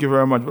 Well, thank you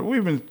very much. But we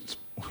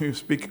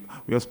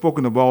have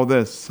spoken about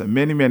this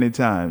many, many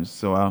times.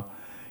 So,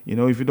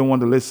 if you don't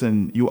want to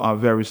listen, you are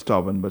very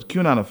stubborn. But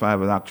Q95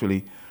 has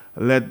actually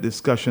led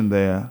discussion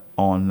there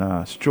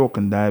on stroke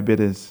and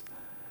diabetes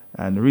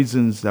and the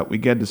reasons that we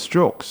get the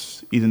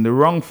strokes, eating the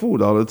wrong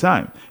food all the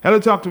time. Hello,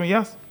 talk to me,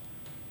 yes?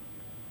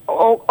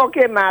 Oh,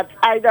 okay, Matt.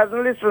 I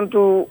doesn't listen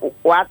to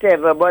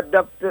whatever, but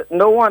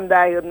no wonder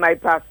I heard my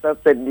pastor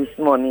said this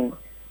morning,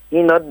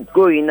 he not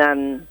going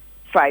and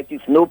fight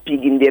with no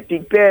pig in their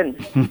pig pen.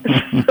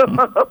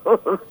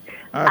 So,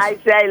 I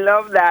say I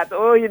love that.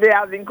 Oh, they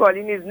have been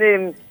calling his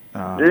name.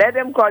 Let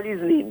them call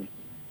his name.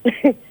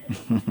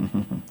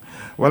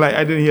 Well,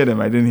 I didn't hear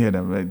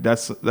them.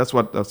 That's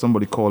what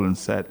somebody called and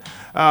said.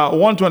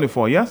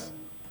 124, yes?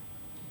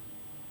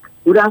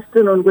 Good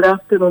afternoon,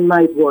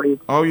 my boy.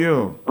 How are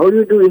you? How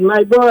you doing,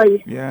 my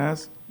boy?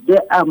 Yes.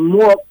 There are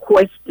more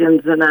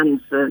questions than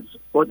answers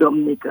for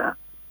Dominica.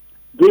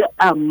 There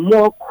are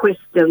more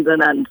questions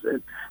than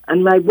answers.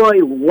 And my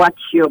boy, watch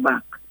your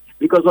back.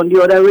 Because on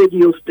the other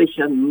radio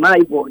station, my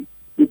boy,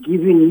 they're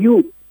giving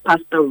you,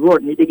 Pastor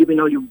Rodney, they're giving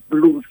all you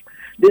blues.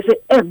 They say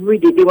every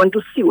day they want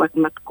to see what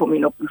Matt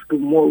coming up with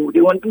tomorrow.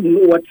 They want to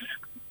know what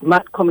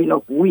Matt coming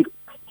up with.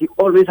 He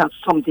always has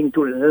something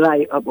to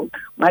lie about.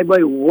 My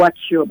boy,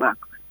 watch your back.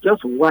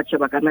 Just watch your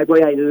back. And my boy,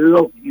 I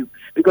love you.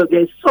 Because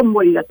there's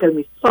somebody that tell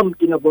me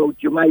something about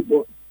you, my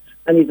boy.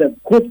 And it's a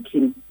good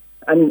thing.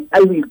 And I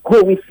will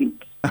go with it.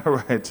 All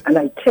right. And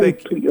I tell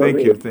it to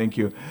you. Thank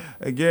you.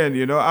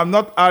 Again, I'm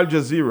not Al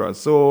Jazeera.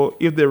 So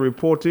if they're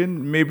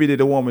reporting, maybe they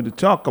don't want me to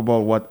talk about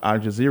what Al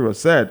Jazeera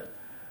said.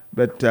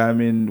 But,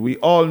 we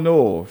all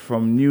know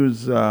from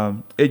news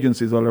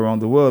agencies all around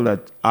the world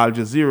that Al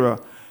Jazeera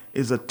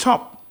is a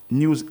top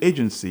news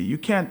agency. You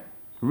can't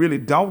really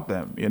doubt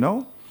them,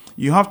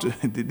 You have to,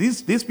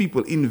 these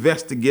people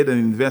investigate.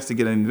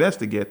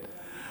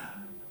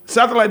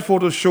 Satellite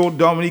photos showed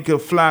Dominica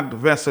flagged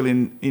vessel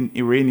in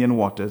Iranian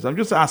waters. I'm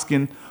just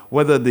asking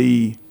whether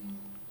the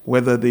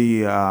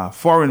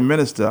foreign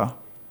minister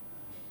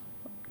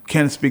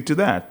can speak to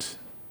that.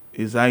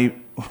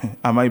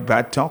 Am I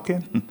bad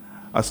talking?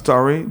 A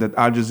story that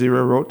Al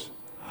Jazeera wrote.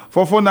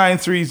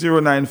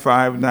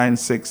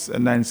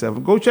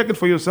 449-3095-9697. Go check it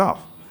for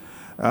yourself.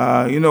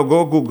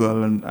 Go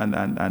Google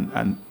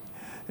and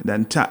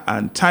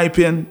type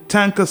in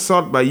tanker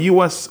sought by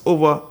U.S.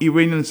 over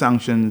Iranian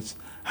sanctions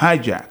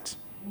hijacked.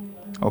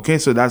 Okay,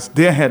 so that's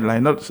their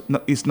headline.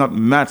 It's not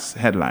Matt's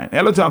headline.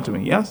 Hello, talk to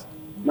me. Yes.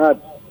 Matt.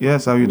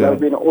 Yes, how you doing?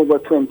 It's been over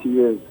 20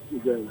 years.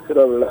 It's a set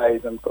of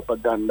lies and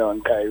propaganda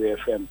on Kyrie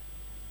FM.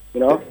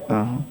 In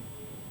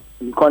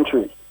the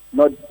country,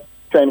 not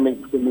trying to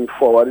make people move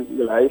forward in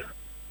their life,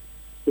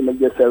 to make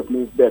themselves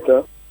move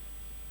better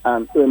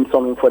and earn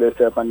something for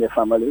themselves and their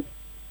families.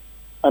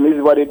 And this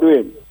is what they're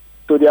doing.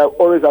 So they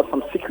always have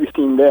some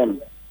secrecy in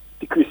them.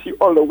 Secrecy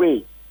all the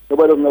way.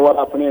 Nobody doesn't know what's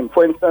happening.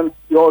 For instance,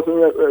 the housing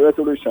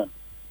resolution.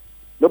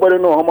 Nobody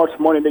knows how much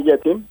money they're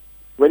getting,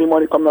 where the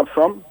money coming up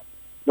from.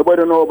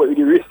 Nobody knows about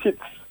the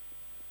receipts,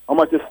 how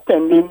much they're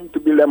spending to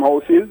build them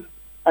houses.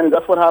 And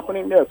that's what's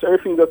happening there. So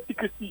everything's a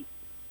secrecy.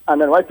 And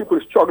then why people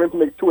are struggling to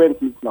make two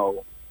ends meet now?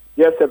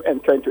 Yes,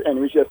 and trying to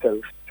enrich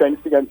yourself, trying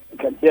to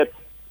get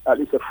at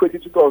least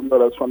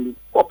 $42,000 from the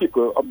poor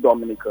people of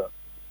Dominica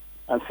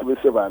and civil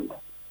servants.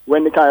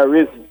 When they kind of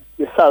raise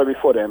the salary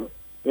for them,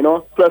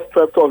 plus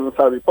 12,000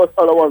 salary, plus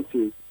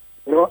allowances,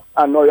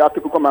 and now you have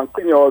people come and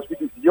clean your house,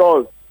 which is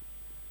yours.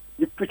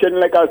 You pretend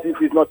like as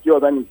if it's not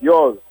yours and it's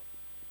yours.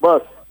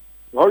 But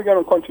how are you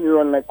going to continue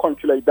running like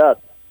country like that?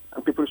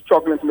 And people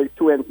struggling to make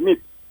two ends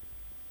meet.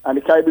 And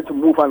they can't be able to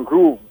move and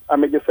groove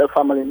and make yourself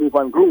family move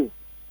and groove.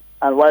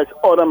 And while it's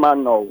other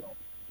man now,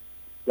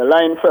 the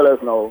lying fellas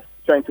now,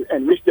 trying to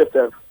enrich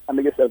themselves and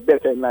make yourself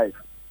better in life.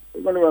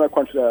 We're going to run a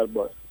country like that,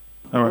 boss.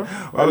 All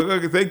right. Well,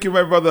 okay, thank you,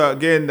 my brother.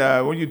 Again,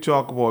 when you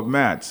talk about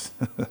Matt,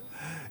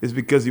 it's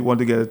because you want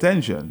to get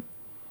attention.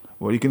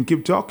 Well, you can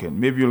keep talking.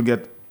 Maybe you'll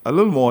get a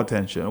little more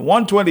attention.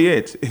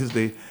 1:28 is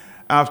the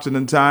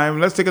afternoon time.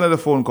 Let's take another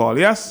phone call.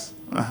 Yes?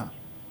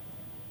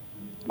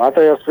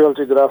 Matthias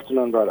Filthy, good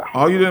afternoon, brother.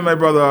 How are you doing, my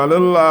brother? A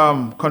little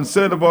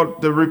concerned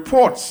about the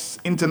reports,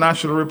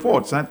 international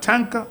reports. A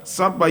tanker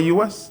sought by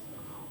U.S.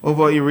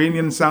 over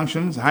Iranian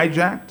sanctions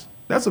hijacked.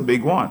 That's a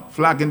big one.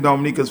 Flagging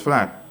Dominica's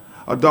flag.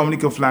 A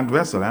Dominica flagged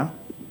vessel, huh?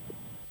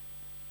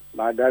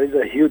 But that is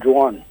a huge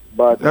one.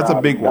 But that's a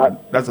big one.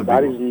 That's a big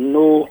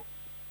one.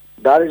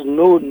 That is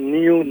no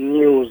new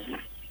news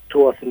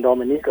to us in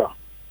Dominica.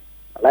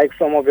 Like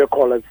some of your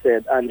callers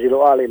said,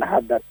 Angelo Allen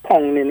had that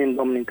pounding in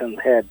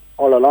Dominican's head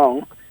all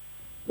along,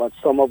 but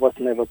some of us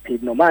never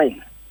paid no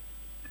mind.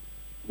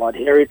 But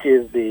here it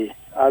is,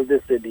 as they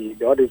say,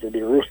 the others say,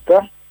 the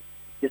rooster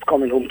is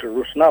coming home to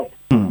roost now.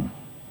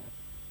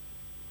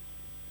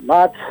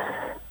 Matt,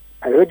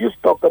 I heard you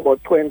talk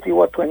about 20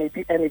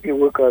 NEP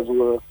workers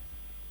were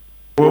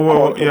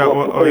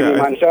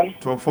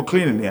for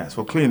cleaning, yes,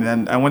 for cleaning.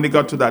 And when they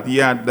got to that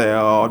yard there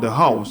or the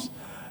house,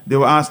 they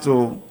were asked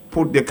to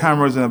put their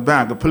cameras in a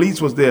bag. The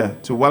police was there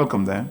to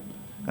welcome them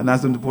and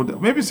asked them to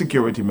put maybe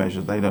security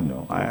measures. I don't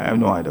know. I have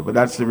no idea, but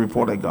that's the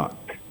report I got.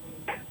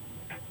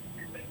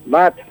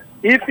 Matt,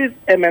 if it's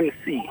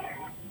MMC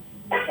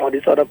or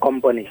this other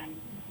company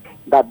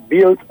that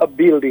built a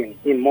building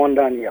in Mount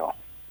Daniel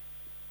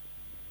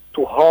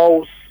to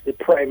house the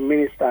Prime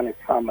Minister and his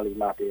family,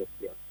 Matt,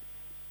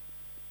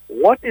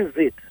 what is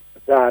it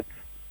that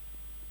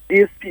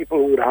these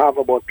people would have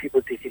about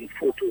people taking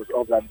photos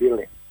of that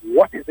building?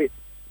 What is it?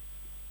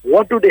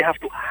 What do they have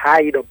to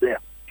hide up there?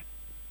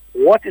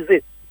 What is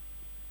it?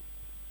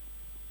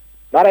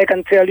 That I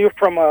can tell you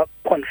from a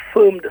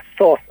confirmed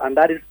source, and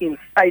that is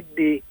inside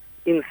the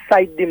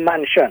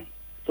mansion.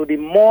 So the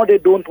more they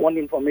don't want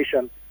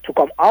information to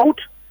come out,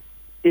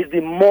 is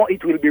the more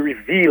it will be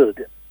revealed.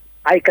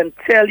 I can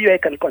tell you, I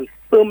can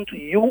confirm to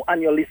you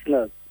and your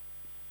listeners,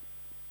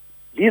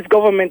 this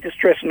government is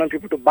stressing on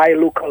people to buy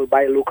local.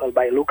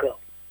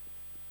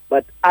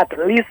 But at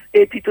least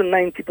 80 to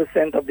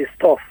 90% of the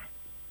stuff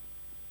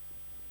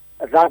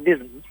that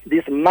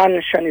this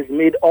mansion is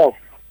made of,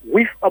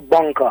 with a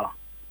bunker,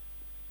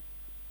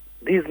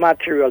 these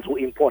materials were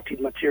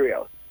imported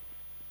materials.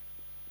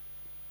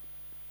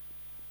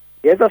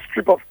 There's a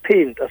strip of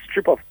paint, a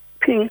strip of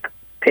pink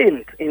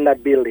paint in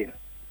that building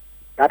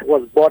that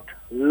was bought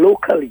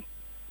locally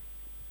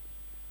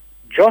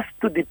just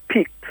to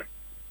depict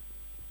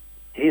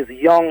his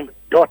young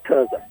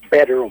daughter's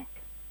bedroom.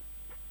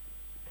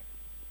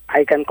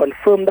 I can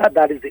confirm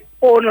that is the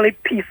only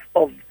piece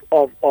of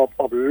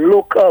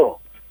local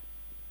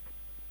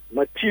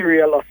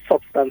material or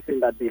substance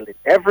in that building.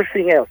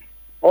 Everything else,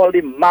 all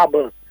the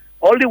marble,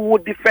 all the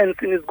wood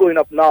fencing is going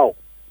up now.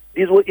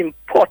 These were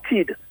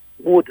imported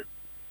wood,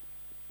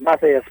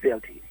 Matthias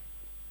PLT.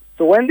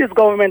 So when this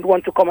government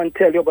wants to come and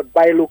tell you about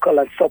buy local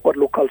and support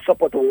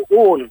our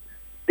own,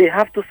 they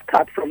have to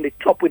start from the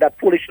top with that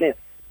foolishness.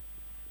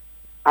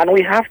 And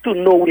we have to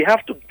know, we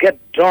have to get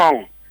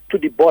down to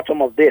the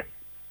bottom of this.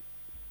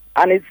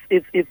 And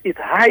it's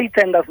high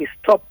time that we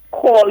stop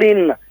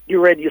calling the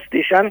radio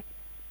station,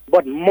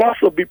 but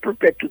must also be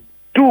prepared to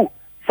do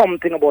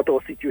something about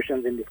our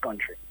situations in this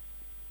country.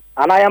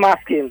 And I am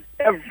asking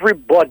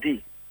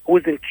everybody who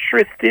is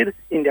interested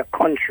in their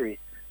country,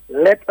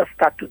 let us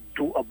start to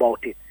do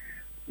about it.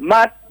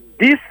 Matt,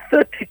 this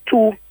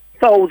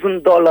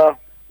 $32,000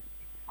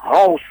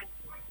 house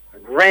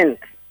rent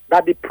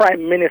that the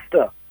Prime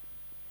Minister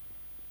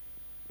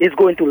is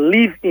going to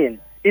live in,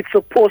 it's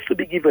supposed to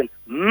be given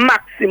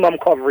maximum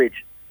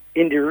coverage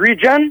in the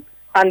region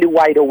and the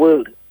wider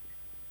world.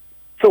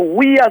 So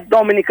we as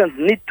Dominicans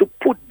need to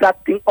put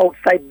that thing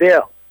outside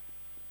there.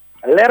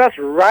 Let us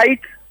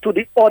write to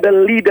the other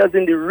leaders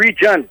in the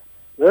region.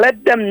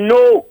 Let them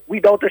know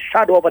without a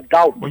shadow of a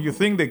doubt. But you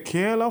think they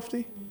care,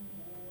 Lofty?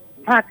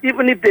 But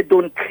even if they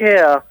don't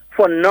care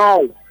for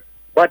now,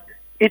 but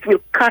it will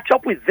catch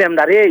up with them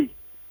that, hey,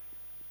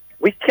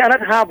 we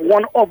cannot have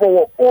one of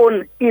our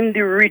own in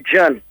the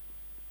region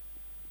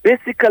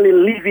basically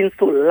living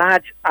so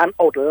large and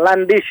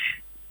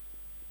outlandish.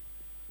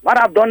 But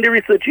I've done the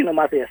research in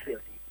Matthias.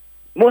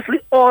 Mostly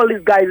all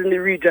these guys in the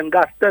region,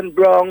 Gaston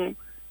Brown,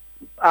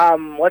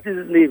 what is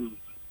his name?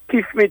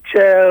 Keith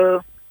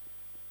Mitchell,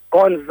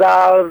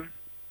 Gonzalez,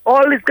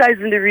 all these guys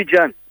in the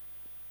region,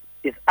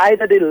 is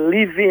either they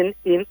living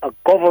in a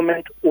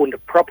government-owned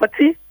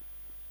property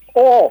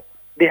or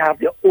they have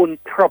their own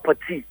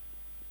property.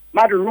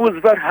 Matt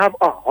Roosevelt have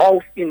a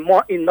house in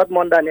not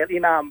Mondaniel,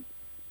 in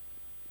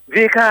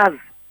Vickers.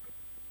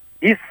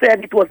 He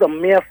said it was a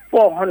mere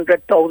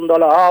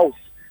 $400,000 house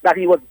that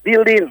he was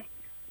building.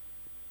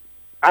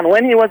 And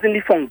when he was in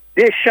the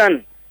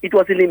foundation, it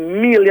was in the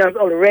millions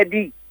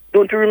already.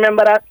 Don't you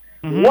remember that?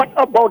 Mm-hmm. What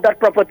about that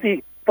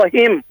property for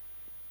him?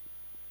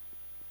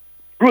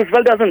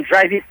 Roosevelt doesn't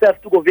drive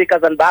himself to go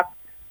Vickers and back.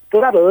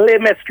 So that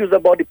lame excuse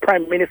about the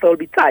Prime Minister will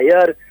be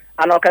tired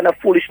and all kind of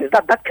foolishness,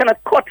 that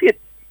cannot cut it.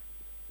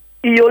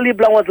 E.O.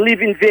 LeBlanc was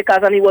leaving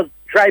Vickers and he was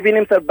driving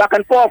himself back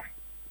and forth.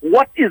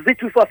 What is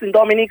it with us in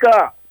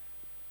Dominica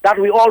that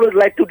we always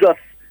like to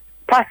just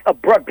pass a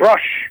broad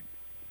brush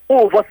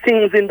over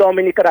things in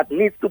Dominica that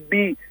needs to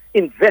be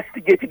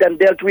investigated and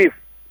dealt with?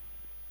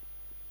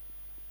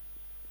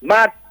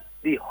 Matt,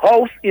 the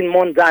house in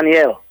Mount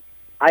Daniel,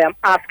 I am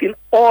asking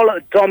all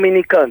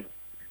Dominicans,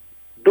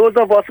 those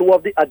of us who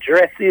have the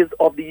addresses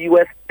of the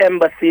U.S.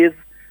 embassies,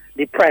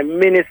 the prime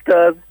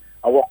ministers,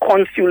 our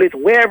consulate,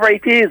 wherever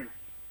it is,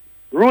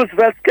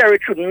 Roosevelt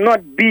Skerrit should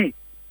not be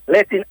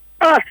letting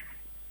us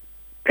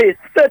pay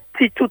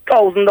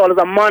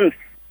 $32,000 a month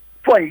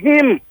for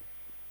him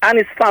and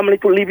his family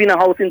to live in a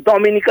house in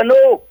Dominica.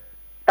 No,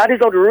 that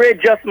is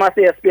outrageous,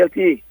 Master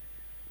SPLT.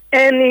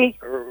 Any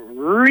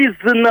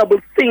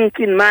reasonable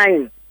thinking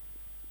mind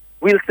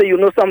will say, you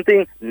know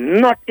something,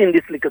 not in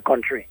this little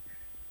country.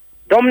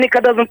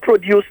 Dominica doesn't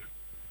produce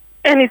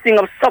anything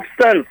of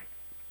substance.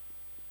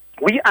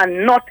 We are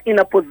not in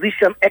a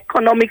position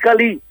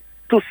economically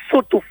to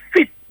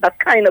fit that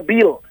kind of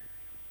bill,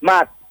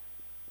 Matt.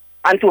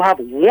 And to have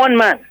one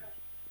man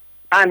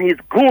and his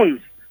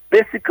goons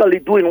basically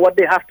doing what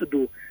they have to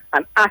do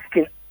and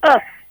asking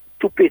us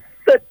to pay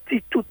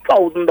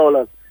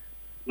 $32,000.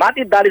 Matt,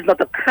 if that is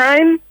not a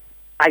crime,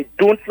 I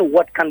don't know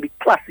what can be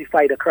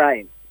classified a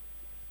crime.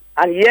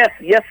 And yes,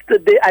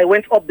 yesterday I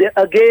went up there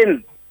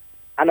again,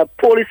 and a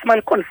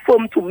policeman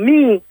confirmed to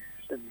me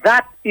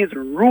that is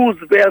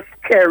Roosevelt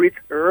Skerrit's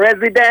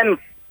residence.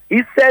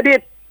 He said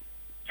it.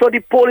 So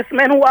the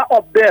policemen who are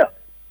up there,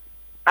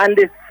 and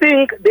they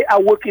think they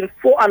are working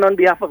for and on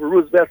behalf of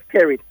Roosevelt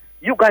Skerrit,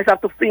 you guys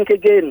have to think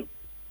again.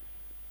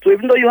 So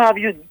even though you have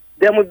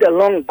them with their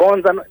long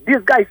guns, and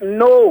these guys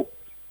know,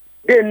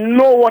 they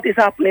know what is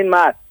happening,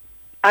 Matt.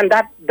 And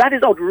that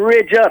is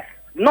outrageous.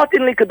 Not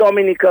in Little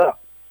Dominica.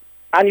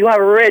 And you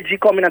have Reggie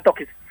coming and talk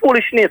his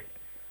foolishness,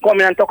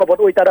 coming and talk about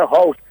it at a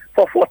house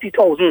for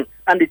 $40,000,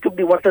 and they took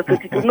the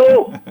 132.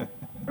 No.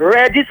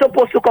 Reggie's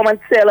supposed to come and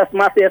tell us,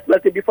 Master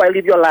SPLT, before I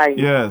leave your line.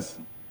 Yes.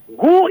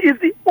 Who is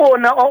the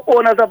owner or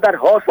owners of that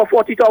house for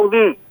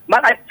 $40,000?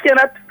 Man, I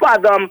cannot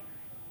fathom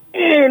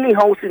any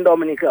house in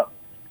Dominica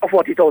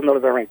for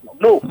 $40,000 a rent.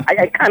 No,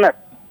 I cannot.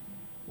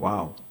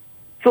 Wow.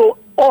 So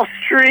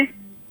Austria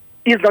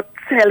is not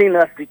telling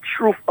us the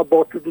truth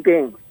about certain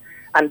things.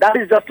 And that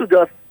is just to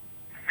just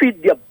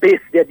feed their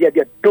base, their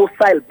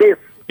docile base.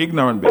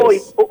 Ignorant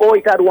base.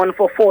 It had one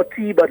for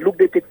 40, but look,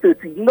 they take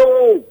 30.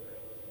 No.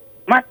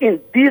 Man,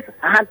 in these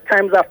hard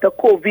times after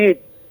COVID,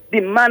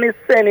 the man is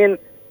sending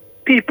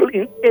people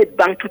in aid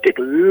bank to take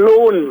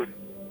loans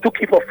to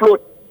keep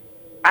afloat.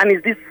 And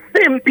it's the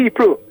same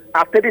people,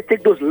 after they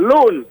take those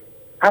loans,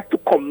 have to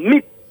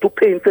commit to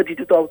paying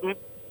 $32,000.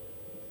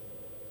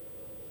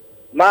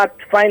 Matt,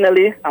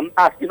 finally, I'm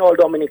asking all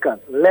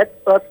Dominicans,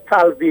 let us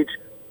salvage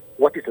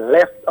what is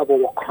left of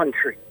our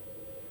country.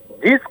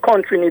 This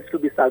country needs to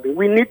be salvaged.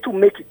 We need to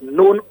make it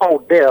known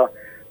out there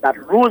that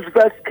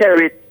Roosevelt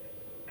Skerrit,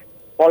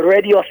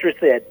 already Austria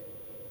said,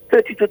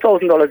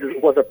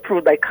 $32,000 was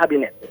approved by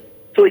cabinet.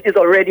 So it is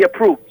already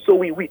approved. So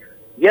we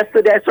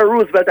yesterday I saw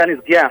Roosevelt and his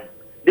gang.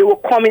 They were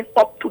coming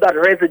up to that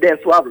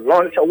residence to have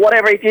lunch or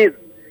whatever it is.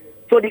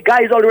 So the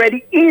guy is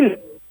already in.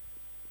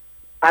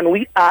 And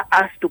we are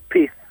asked to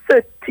pay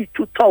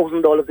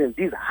 $32,000 in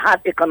this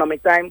hard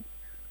economic time.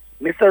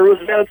 Mr.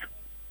 Roosevelt,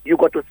 you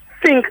got to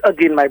think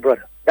again, my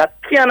brother. That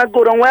cannot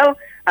go down well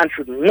and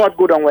should not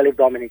go down well with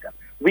Dominica.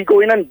 We go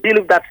in and deal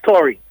with that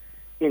story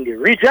in the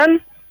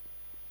region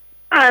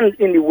and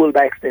in the world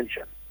by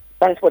extension.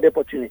 Thanks for the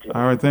opportunity.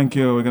 All right, thank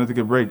you. We're going to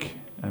take a break,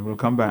 and we'll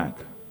come back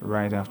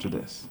right after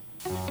this.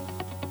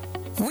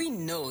 We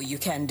know you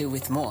can do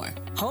with more.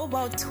 How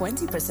about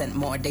 20%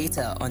 more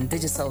data on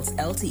Digicel's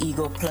LTE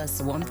Go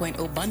Plus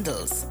 1.0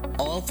 bundles?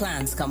 All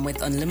plans come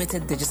with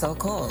unlimited Digicel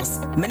calls,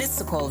 minutes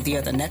to call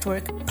via the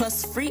network,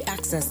 plus free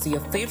access to your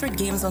favorite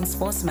games on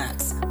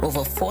Sportsmax,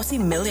 over 40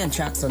 million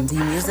tracks on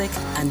D-Music,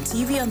 and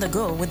TV on the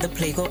go with the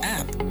PlayGo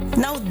app.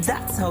 Now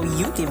that's how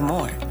you give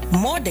more.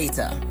 More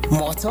data,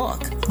 more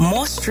talk,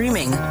 more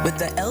streaming with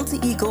the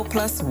LTE Go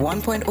Plus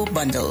 1.0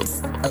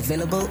 bundles.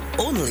 Available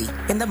only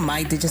in the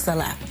My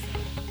Digicel app.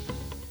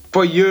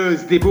 For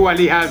years, Depo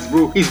Ali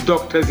Hasbro is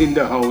doctors in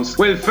the house.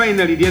 Well,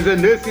 finally, there's a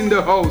nurse in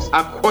the house,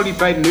 a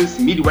qualified nurse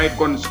midwife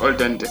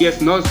consultant.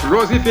 Yes, nurse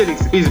Rosie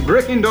Felix is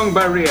breaking down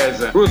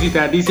barriers.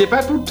 Rosita dit c'est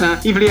pas tout le temps,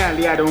 il voulait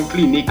aller à une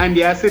clinique, and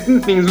there are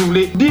certain things you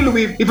voulait deal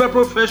with if a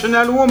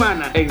professional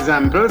woman.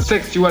 Example,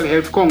 sexual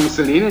health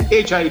counseling,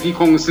 HIV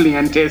counseling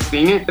and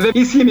testing.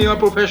 Ici, mais un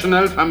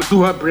professional femme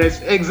do her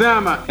breast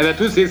exam. Et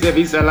tous ces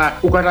services-là,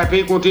 ou qu'on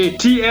appelle côté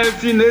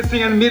TLC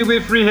Nursing and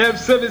Midwifery Health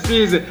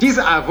Services. These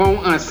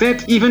avant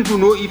enceinte, even to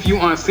know if you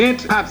are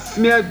enceinte, have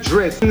smear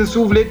dress,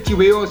 souvlet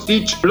tiwe or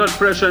stitch, blood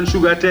pressure and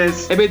sugar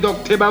test, ebe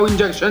doctor ba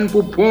injection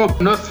pour pon,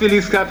 Nurse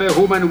Felix Cafe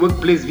home and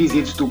workplace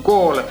visits to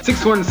call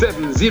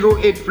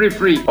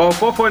 617-0833 or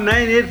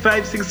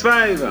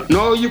 449-8565.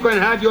 Now you can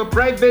have your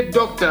private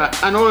doctor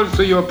and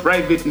also your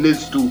private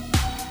nurse too.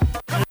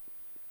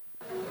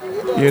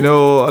 You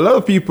know, a lot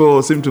of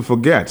people seem to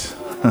forget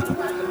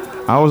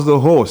I was the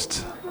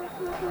host.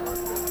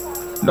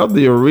 Not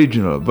the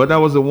original, but I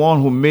was the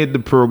one who made the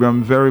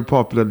program very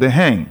popular, The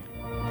Hang.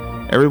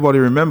 Everybody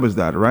remembers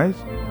that, right?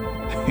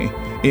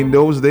 In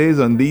those days,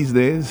 and these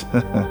days,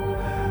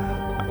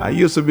 I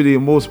used to be the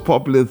most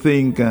popular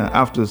thing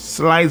after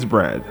sliced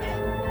bread.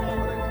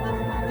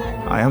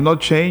 I have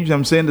not changed.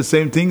 I'm saying the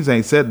same things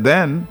I said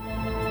then.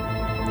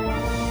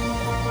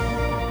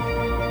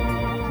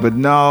 But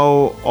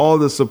now all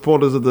the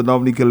supporters of the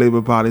Dominican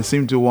Labour Party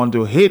seem to want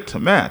to hate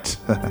Matt.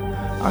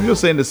 I'm just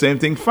saying the same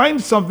thing.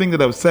 Find something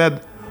that I've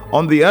said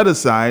on the other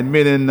side,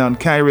 meaning on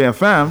Kyrie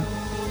FM,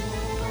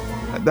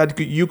 that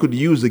you could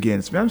use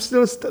against me. I'm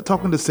still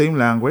talking the same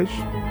language.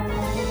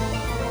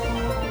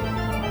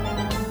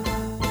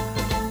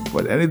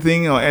 But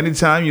anything or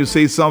anytime you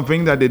say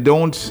something that they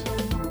don't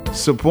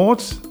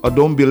support or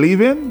don't believe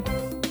in,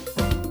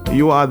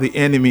 you are the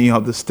enemy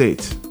of the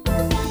state.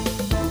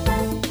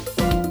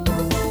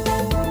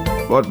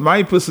 But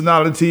my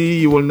personality,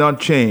 you will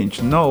not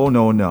change. No.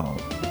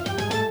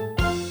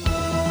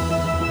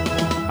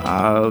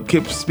 I'll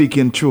keep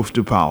speaking truth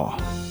to power.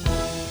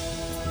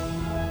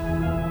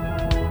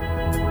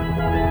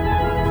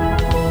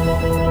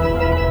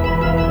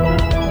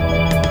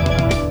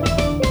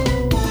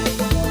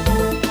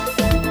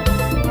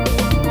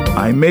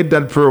 I made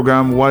that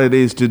program what it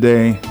is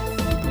today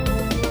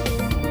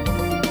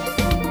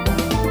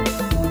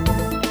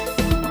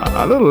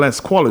a little less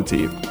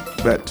quality,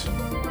 but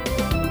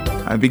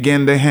I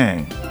began to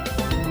hang.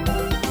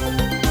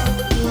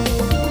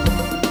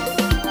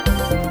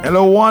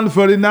 Hello,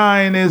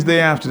 1:39 is the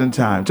afternoon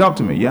time. Talk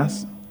to me,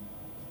 yes?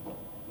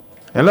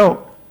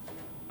 Hello?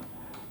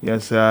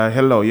 Yes,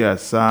 hello,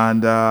 yes.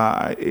 And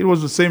it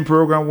was the same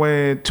program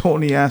where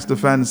Tony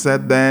Astafan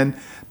said then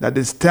that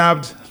they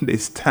stabbed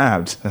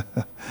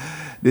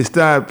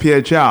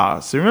Pierre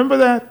Charles. Remember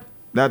that?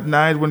 That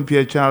night when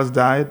Pierre Charles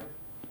died?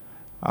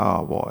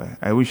 Oh boy,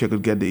 I wish I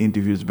could get the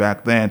interviews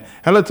back then.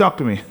 Hello, talk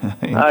to me.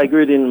 Hi,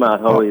 greeting, Matt.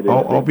 How are you doing?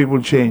 All people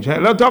change.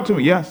 Hello, talk to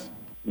me, yes.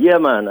 Yeah,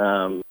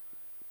 man.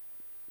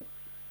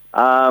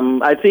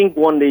 I think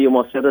one day you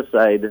must set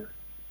aside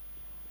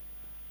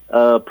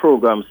a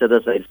program set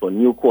aside for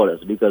new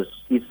callers because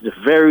it's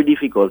very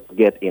difficult to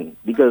get in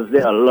because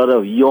there are a lot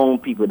of young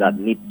people that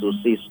need to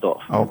say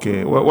stuff.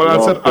 Okay. Well,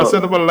 I'll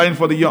set up a line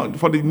for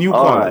the new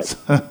callers.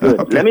 Right. Good.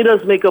 Okay. Let me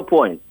just make a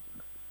point,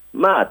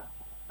 Matt.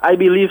 I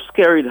believe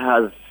Skerrit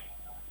has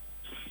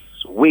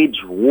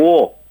waged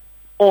war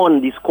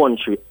on this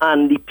country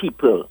and the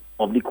people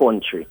of the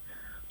country.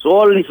 So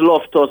all this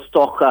Loftus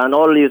talk and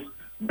all this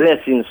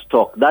blessings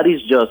talk, that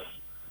is just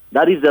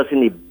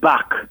in the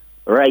back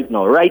right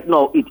now. Right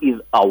now it is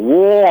a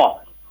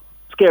war.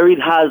 Skerrit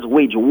has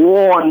waged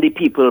war on the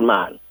people,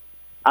 man.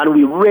 And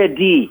we're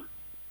ready.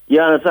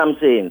 You understand what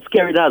I'm saying?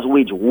 Skerrit has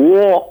waged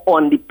war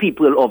on the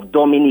people of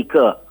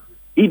Dominica.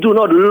 He do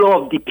not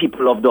love the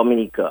people of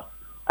Dominica.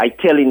 I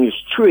telling you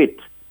straight,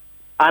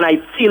 and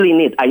I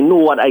feeling it. I know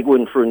what I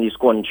going through in this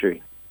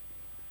country.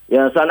 You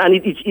understand? And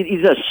it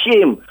is a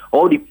shame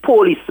how the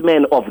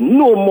policemen of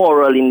no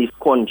moral in this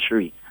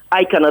country.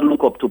 I cannot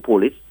look up to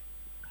police.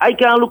 I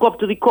cannot look up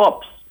to the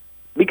cops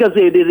because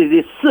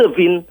they're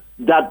serving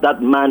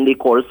that man they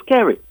call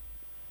Skerrit.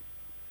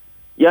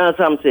 You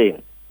understand what I'm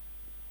saying?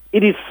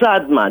 It is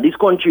sad, man. This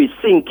country is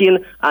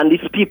sinking, and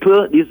these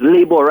people, these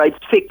labor rights,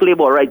 fake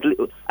labor rights,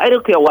 I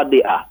don't care what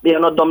they are. They are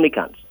not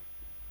Dominicans.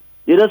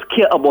 They just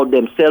care about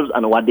themselves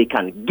and what they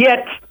can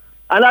get,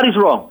 and that is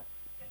wrong.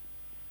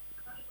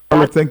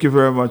 Well, thank you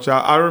very much.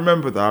 I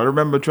remember that. I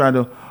remember trying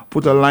to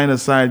put a line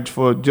aside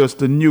for just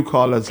the new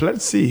callers.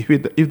 Let's see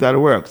if that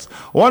works.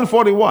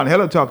 141.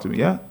 Hello, talk to me,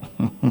 yeah?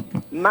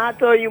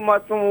 Matter, you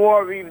mustn't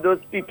worry with those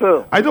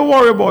people. I don't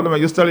worry about them. I'm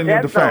just telling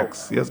you the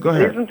facts. Yes, go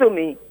ahead. Listen to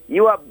me.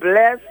 You are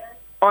blessed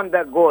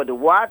under God.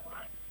 What?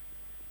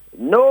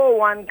 No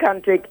one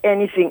can take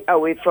anything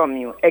away from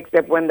you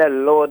except when the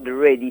Lord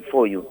ready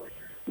for you.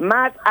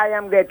 Matt, I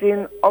am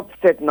getting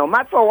upset now.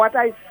 Matt, for what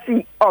I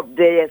see up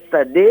there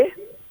yesterday.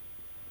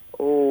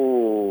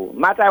 Oh,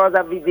 Matt, I was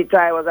a visitor.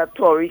 I was a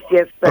tourist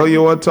yesterday. Oh,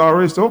 you were a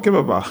tourist? Okay,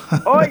 Baba.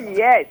 Oh,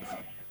 yes.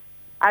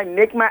 I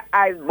make my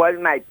eyes boil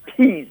my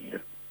peas.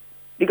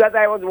 Because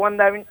I was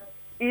wondering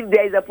if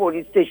there is a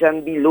police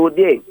station below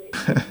there.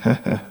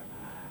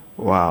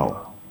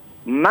 Wow.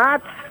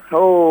 Matt,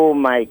 oh,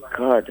 my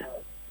God.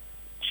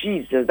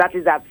 Jesus, that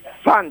is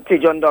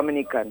advantage on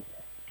Dominican.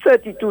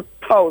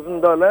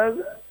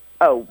 $32,000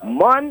 a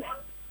month.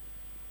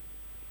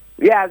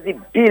 Whereas the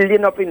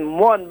building up in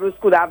Montrose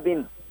could have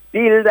been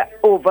built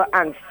over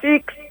and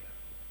fixed.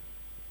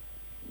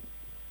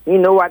 You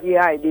know what you're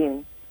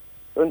hiding.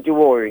 Don't you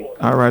worry.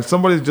 All right.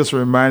 Somebody's just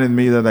reminded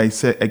me that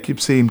I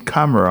keep saying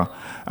camera.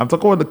 I'm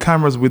talking about the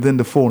cameras within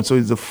the phone. So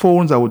it's the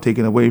phones that were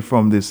taken away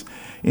from these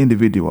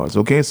individuals.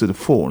 Okay, so the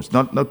phones,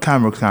 not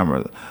camera.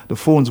 The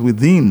phones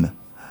within,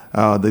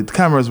 the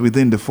cameras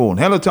within the phone.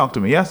 Hello, talk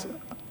to me. Yes.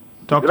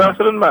 Good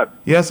afternoon, Matt.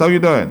 Yes, how you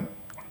doing?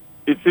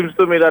 It seems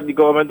to me that the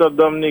government of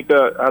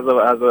Dominica has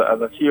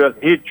a serious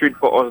hatred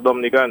for us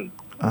Dominicans.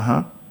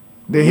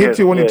 They hate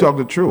you when you talk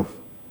the truth.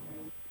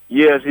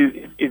 Yes,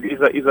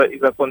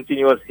 it's a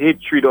continuous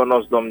hatred on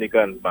us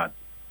Dominicans, man.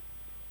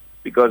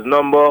 Because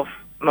number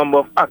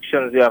of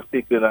actions they have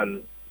taken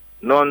and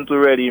none to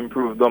really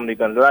improve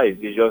Dominicans' lives.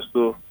 It's just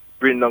to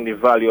bring down the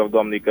value of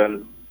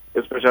Dominicans,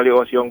 especially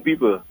us young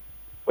people.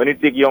 When you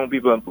take young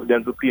people and put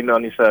them to clean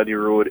on the side of the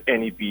road,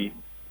 NEP,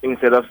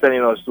 instead of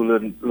sending us to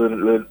learn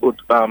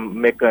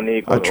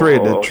mechanic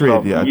trade.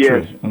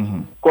 Yes.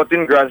 Mm-hmm.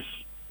 Cutting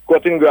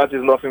grass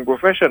is nothing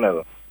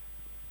professional.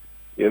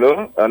 you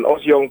know, and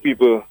us young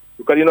people,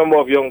 look at the number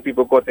of young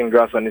people cutting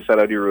grass on the side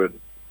of the road.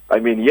 I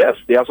mean, yes,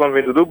 they have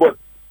something to do, but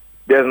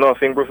there's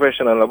nothing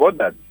professional about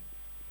that.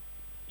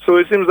 So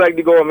it seems like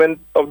the government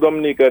of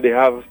Dominica, they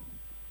have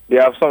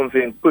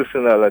something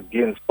personal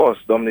against us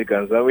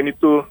Dominicans, and we need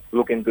to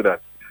look into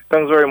that.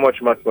 Thanks very much,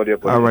 Matt, for the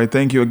opportunity. All right,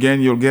 thank you again.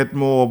 You'll get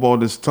more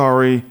about the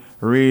story.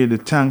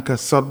 The tanker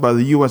sought by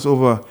the U.S.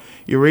 over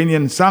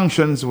Iranian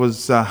sanctions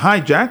was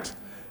hijacked.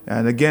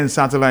 And again,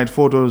 satellite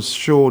photos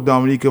show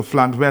Dominica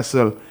flagged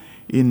vessel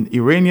in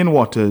Iranian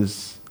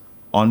waters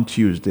on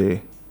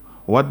Tuesday.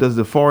 What does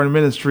the foreign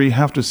ministry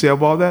have to say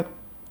about that?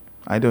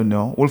 I don't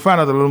know. We'll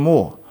find out a little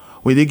more.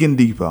 We're digging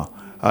deeper.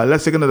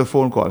 Let's take another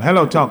phone call.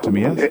 Hello, talk to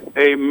me. Yes.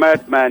 Hey,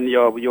 madman,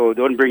 yo,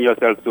 don't bring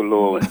yourself too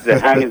low. The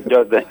hang is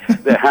just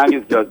the hang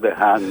is just the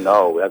hang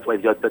now. That's why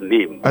it's just a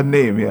name. A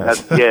name,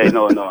 yes.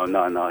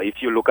 No.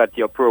 If you look at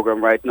your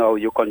program right now,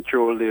 you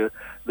control the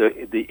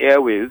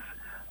airwaves,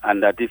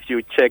 and that if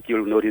you check,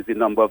 you'll notice the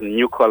number of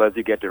new callers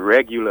you get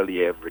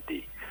regularly every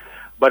day.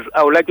 But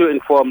I would like to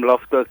inform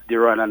Loftus,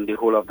 Duran, and the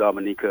whole of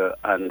Dominica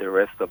and the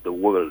rest of the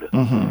world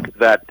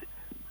that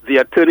the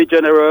Attorney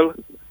General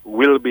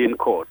will be in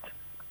court.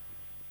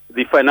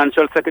 The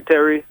Financial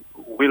Secretary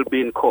will be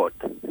in court.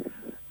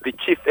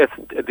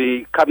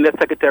 The Cabinet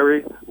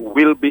Secretary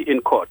will be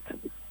in court.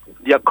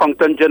 The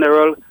Accountant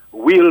General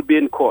will be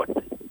in court.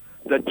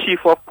 The Chief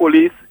of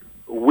Police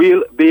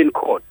will be in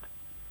court.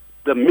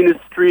 The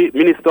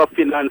Minister of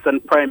Finance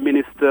and Prime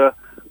Minister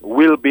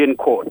will be in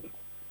court.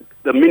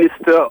 The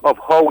Minister of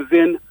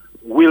Housing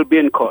will be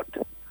in court.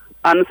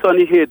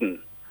 Anthony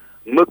Hayden,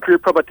 Mercury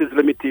Properties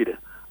Limited,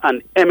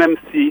 and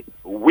MMC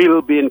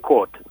will be in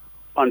court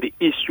on the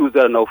issues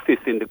that are now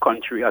facing the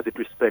country with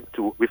respect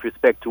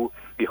to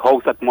the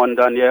house at Mont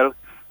Daniel,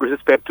 with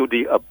respect to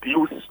the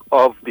abuse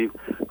of the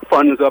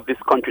funds of this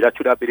country that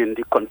should have been in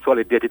the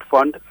consolidated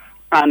fund,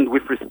 and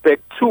with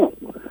respect to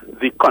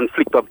the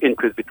conflict of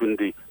interest between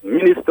the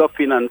Minister of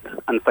Finance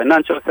and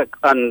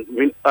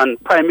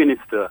and Prime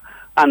Minister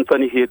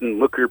Anthony Hayden,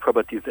 Mercury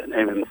Properties, and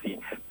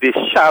MMC. They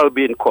shall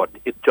be in court.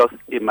 It's just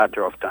a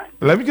matter of time.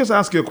 Let me just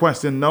ask you a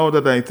question now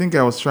that I think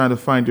I was trying to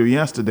find you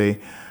yesterday.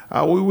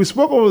 We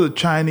spoke over the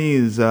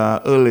Chinese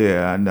earlier,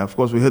 and of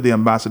course we heard the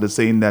ambassador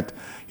saying that,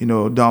 you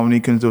know,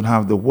 Dominicans don't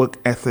have the work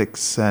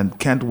ethics and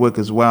can't work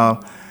as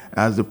well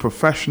as the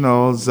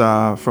professionals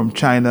from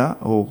China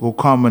who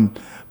come and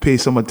pay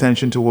some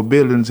attention to our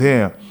buildings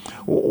here.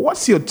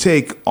 What's your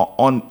take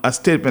on a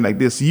statement like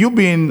this? You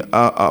being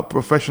a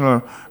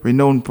professional,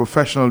 renowned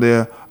professional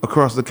there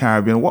across the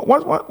Caribbean,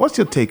 what's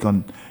your take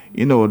on,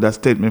 you know, that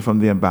statement from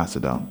the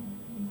ambassador?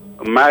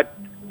 Matt,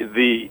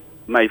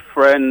 my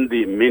friend,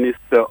 the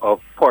Minister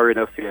of Foreign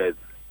Affairs,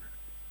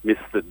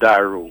 Mr.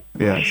 Daru,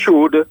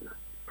 should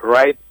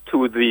write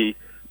to the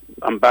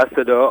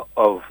ambassador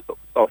of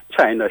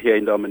China here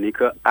in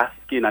Dominica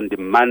asking and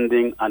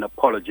demanding an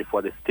apology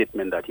for the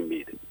statement that he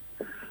made.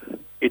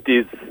 It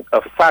is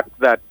a fact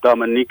that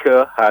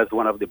Dominica has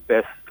one of the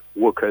best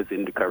workers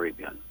in the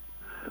Caribbean.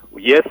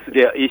 Yes,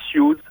 there are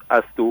issues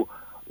as to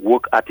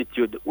work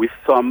attitude with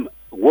some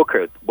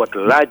workers, but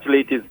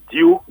largely it is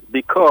due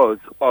because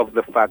of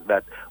the fact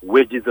that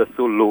wages are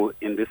so low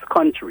in this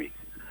country.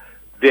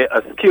 There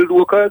are skilled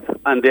workers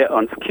and there are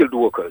unskilled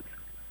workers.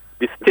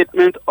 The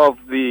statement of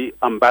the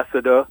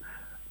ambassador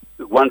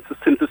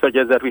seems to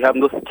suggest that we have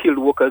no skilled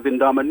workers in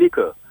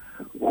Dominica.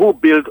 Who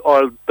built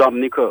all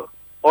Dominica?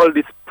 All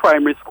these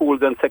primary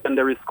schools and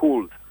secondary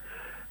schools.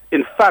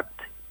 In fact,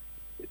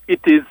 it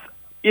is,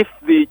 if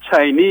the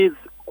Chinese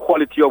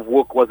quality of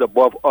work was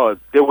above us,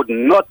 they would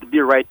not be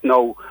right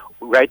now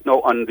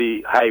on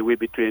the highway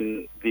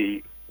between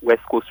the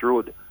West Coast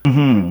Road.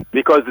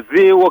 Because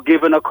they were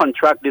given a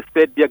contract. They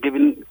said they are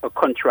given a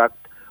contract,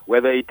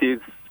 whether it is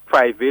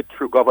private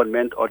through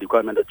government or the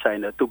government of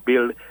China, to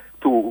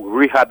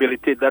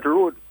rehabilitate that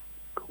road.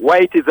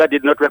 Why it is that they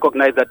did not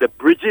recognize that the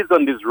bridges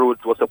on these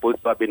roads were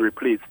supposed to have been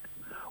replaced?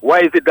 Why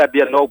is it that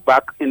they are now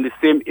back in the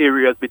same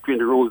areas between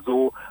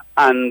Roseau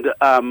and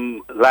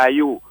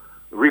Layu,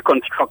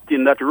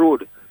 reconstructing that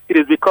road? It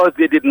is because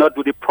they did not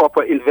do the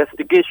proper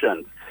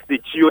investigations,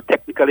 the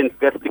geotechnical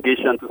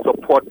investigation to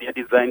support their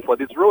design for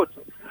these roads.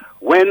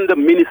 When the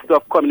Minister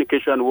of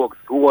Communication Works,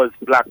 who was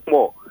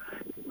Blackmore,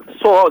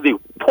 saw the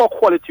poor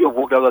quality of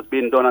work that was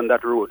being done on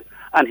that road,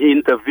 and he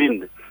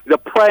intervened, the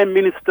Prime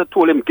Minister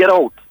told him, get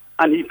out.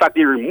 And in fact,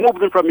 he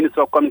removed him from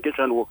Minister of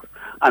Communication Works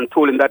and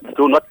told him that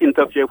do not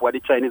interfere with what the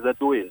Chinese are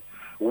doing.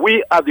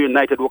 We, as the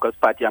United Workers'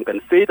 Party, I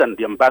can say it, and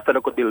the ambassador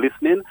could be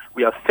listening,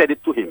 we have said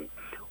it to him.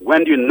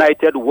 When the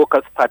United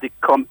Workers' Party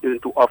comes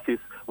into office,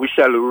 we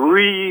shall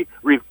review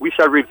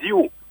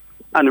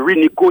and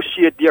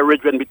renegotiate the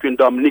arrangement between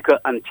Dominica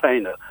and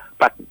China,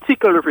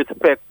 particularly with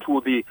respect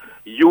to the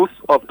use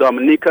of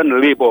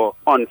Dominican labor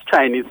on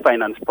Chinese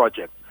finance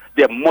projects.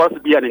 There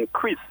must be an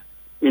increase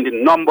in the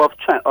number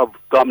of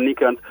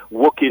Dominicans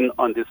working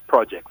on these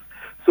projects.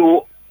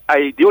 So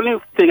the only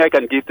thing I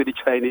can give to the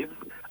Chinese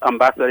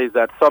ambassador is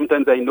that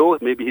sometimes I know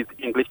maybe his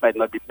English might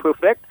not be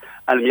perfect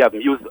and may have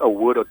used a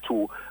word or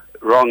two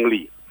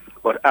wrongly.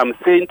 But I'm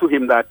saying to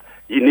him that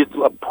he needs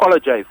to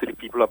apologize to the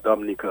people of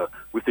Dominica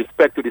with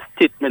respect to the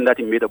statement that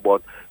he made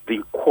about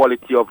the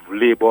quality of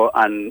labor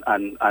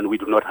and we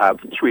do not have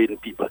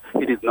trained people.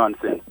 It is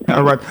nonsense.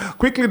 All right.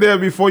 Quickly there,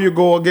 before you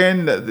go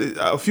again,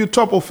 a few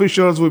top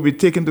officials will be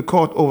taken to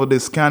court over the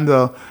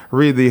scandal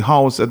with the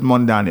house at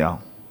Mount Daniel.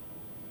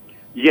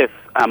 Yes,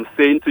 I'm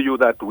saying to you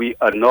that we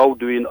are now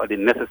doing the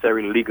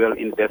necessary legal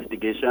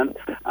investigation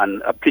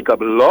and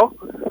applicable law.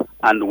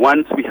 And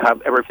once we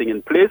have everything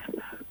in place,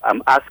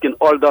 I'm asking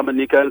all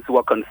Dominicans who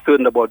are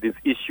concerned about these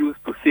issues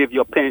to save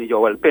your penny.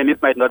 Your pennies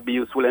might not be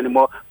useful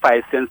anymore,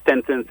 5 cents,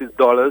 10 cents,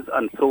 dollars,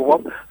 and so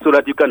on, so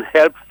that you can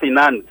help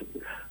finance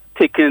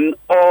taking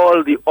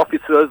all the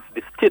officers,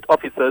 the state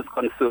officers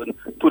concerned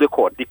to the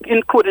court,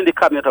 including the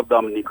Cabinet of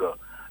Dominica,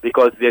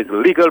 because there's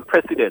legal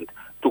precedent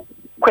to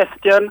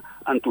question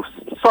and to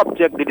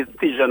subject the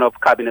decision of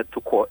Cabinet to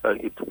court,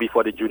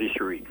 before the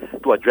judiciary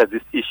to address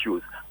these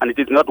issues. And it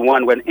is not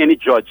one when any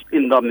judge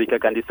in Dominica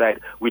can decide,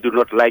 we do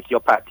not like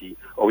your party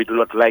or we do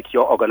not like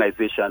your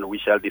organization, we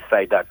shall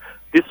decide that.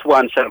 This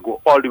one shall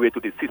go all the way to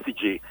the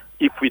CCJ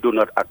if we do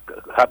not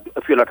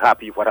if you're not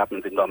happy with what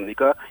happens in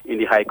Dominica in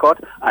the High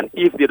Court, and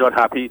if they're not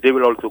happy, they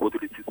will also go to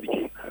the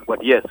CCJ.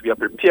 But yes, we are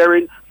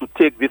preparing to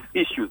take these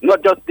issues,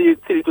 not just the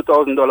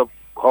 $32,000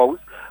 house.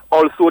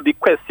 Also, the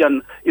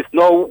question is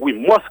now we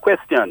must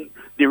question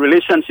the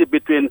relationship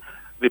between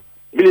the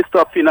Minister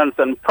of Finance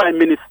and Prime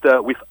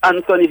Minister with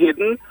Anthony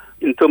Hayden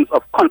in terms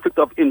of conflict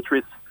of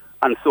interest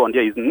and so on.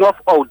 There is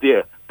enough out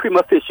there,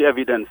 prima facie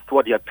evidence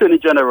toward the Attorney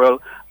General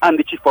and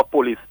the Chief of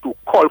Police to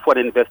call for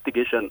the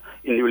investigation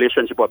in the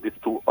relationship of these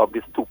two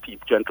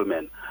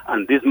gentlemen.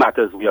 And these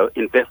matters, we are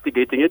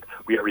investigating it,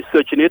 we are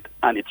researching it,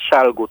 and it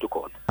shall go to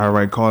court. All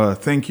right, caller.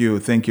 Thank you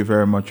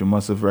very much. You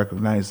must have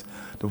recognized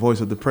the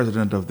voice of the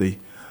President of the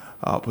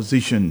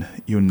Opposition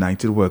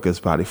United Workers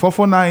Party.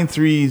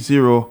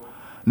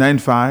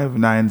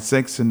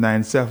 449-3095-96 and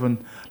 97.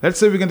 Let's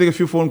see if we can take a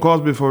few phone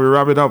calls before we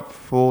wrap it up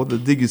for the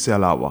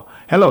Digicel hour.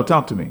 Hello,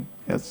 talk to me.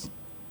 Yes.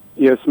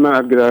 Yes,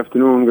 Matt. Good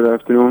afternoon.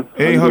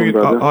 Hey, how you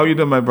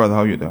doing, my brother?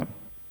 How you doing?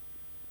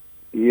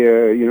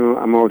 Yeah,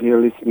 I'm out here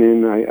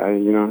listening.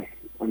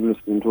 I'm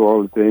listening to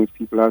all the things.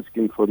 People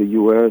asking for the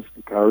U.S.,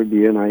 the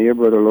Caribbean. I hear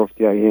Brother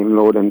Lofty. I hear him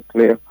loud and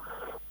clear.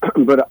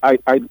 But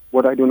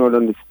what I do not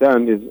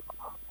understand is,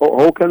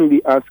 how can we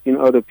be asking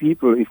other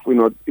people if we're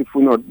not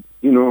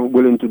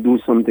willing to do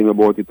something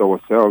about it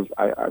ourselves?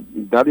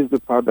 That is the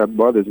part that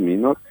bothers me.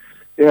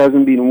 There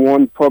hasn't been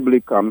one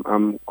public call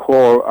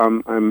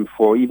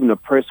for even a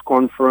press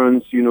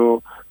conference,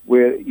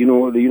 where the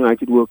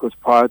United Workers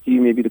Party,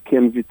 maybe the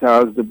Ken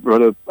Vitals, the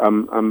brother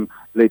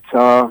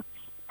Letar,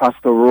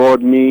 Pastor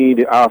Rodney,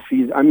 the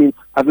Arfies. I mean,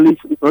 at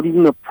least not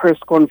even a press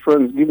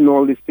conference, given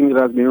all these things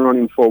that has been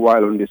running for a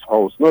while in this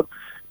house. Not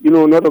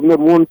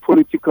one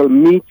political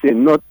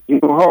meeting.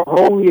 How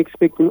are we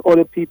expecting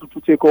other people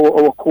to take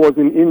our cause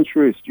and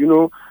interest?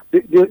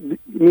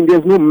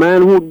 There's no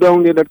manhood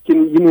down there that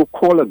can,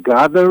 call a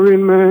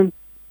gathering, man.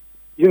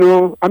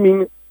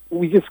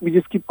 We just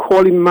keep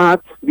calling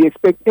Matt. We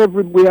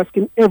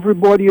asking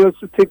everybody else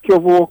to take care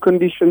of our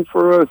condition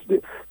for us.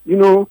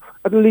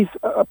 At least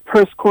a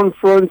press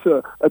conference,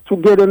 a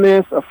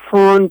togetherness, a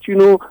front.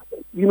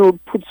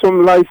 Put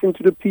some life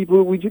into the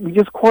people. We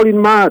just calling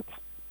Matt.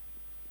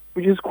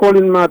 We just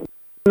calling Matt.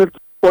 The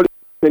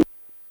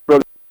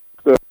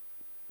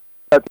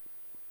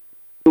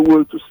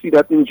world to see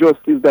that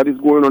injustice that is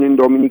going on in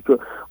Dominica.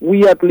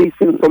 We at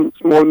least in some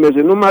small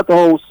measure, no matter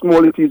how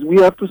small it is, we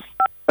have to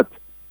start.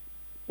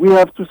 So, we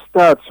have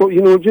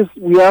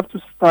to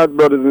start,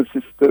 brothers and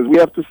sisters. We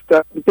have to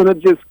start. We cannot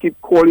just keep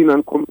calling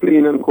and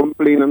complain and going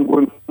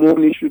from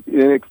one issue to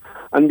the next,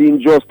 and the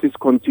injustice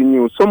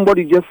continues.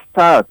 Somebody just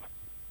start.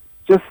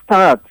 Just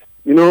start,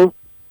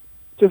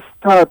 Just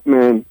start,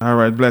 man. All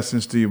right,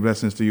 blessings to you for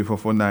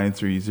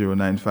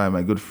 4493095.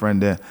 My good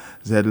friend there,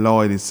 Zed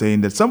Lloyd, is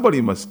saying that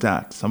somebody must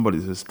start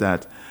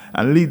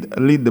and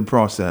lead the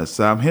process.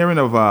 I'm hearing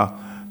of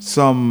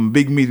some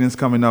big meetings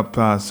coming up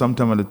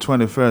sometime on the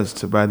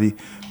 21st by the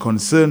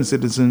Concerned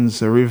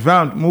Citizens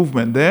Revamped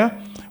Movement there.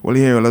 We'll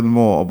hear a little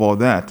more about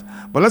that.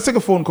 But let's take a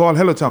phone call.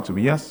 Hello, talk to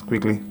me. Yes,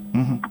 quickly.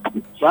 Mm-hmm.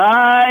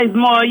 5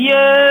 more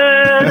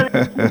years.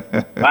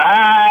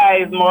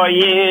 5 more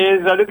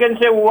years. You can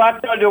say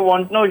what you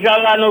want. No,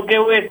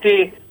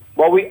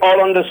 but we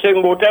all on the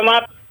same boat,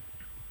 Matt.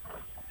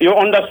 You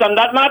understand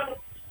that, Matt?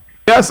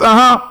 Yes,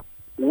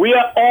 We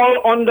are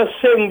all on the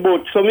same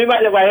boat. So maybe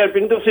I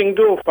helping to sing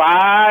too.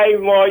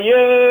 5 more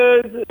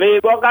years.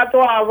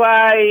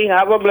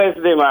 Have a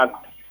blessed day, Matt.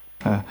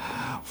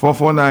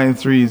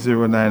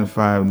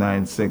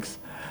 449309596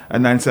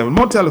 and 97.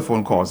 More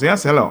telephone calls.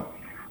 Yes, hello.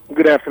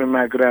 Good afternoon,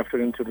 Matt. Good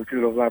afternoon to the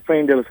people of life.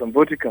 Plain Dallas from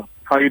Botica.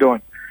 How you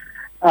doing?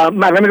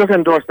 Matt, let me just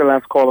endorse the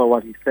last caller,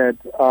 what he said.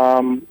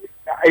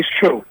 It's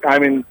true.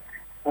 The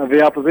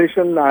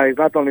opposition is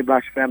not only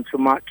blaspheme too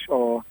much,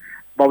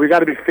 but we got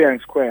to be fair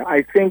and square.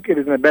 I think it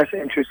is in the best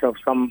interest of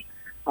some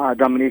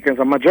Dominicans,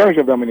 a majority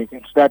of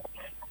Dominicans, that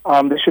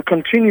they should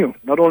continue,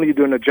 not only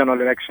during the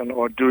general election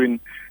or during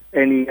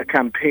any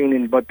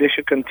campaigning, but they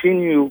should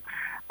continue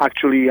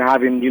actually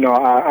having,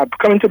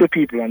 coming to the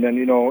people, and then,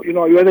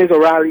 whether it's a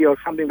rally or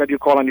something that you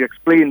call and you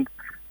explain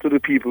to the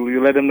people,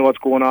 you let them know what's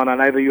going on,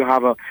 and either you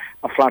have a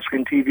flat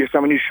screen TV or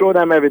something, you show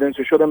them evidence,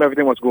 you show them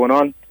everything what's going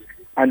on,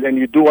 and then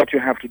you do what you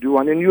have to do,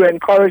 and then you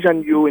encourage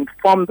and you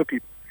inform the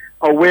people.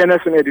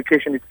 Awareness and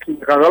education is key,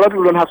 because a lot of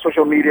people don't have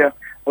social media,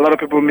 a lot of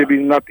people maybe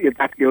not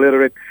that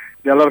illiterate,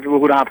 there are a lot of people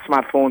who don't have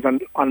smartphones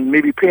and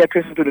maybe pay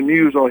attention to the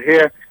news or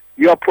hear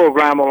your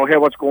program or hear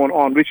what's going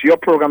on, which your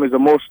program is the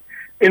most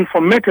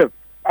informative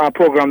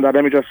program that,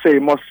 let me just say,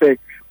 must say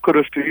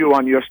kudos to you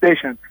on your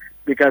station,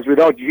 because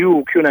without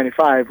you,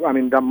 Q95, I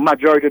mean, the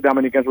majority of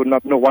Dominicans would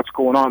not know what's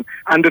going on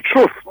and the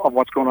truth of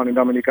what's going on in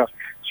Dominica.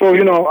 So,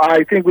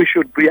 I think we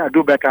should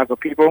do better as a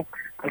people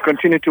and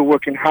continue to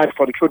working hard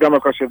for the true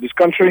democracy of this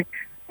country,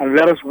 and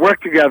let us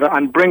work together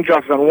and bring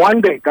justice. And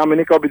one day,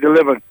 Dominica will be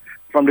delivered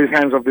from these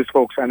hands of these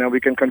folks, and then we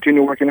can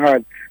continue working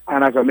hard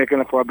and as we're making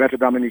it for a better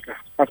Dominica.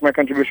 That's my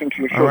contribution to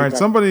your show. All right,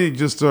 somebody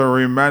just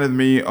reminded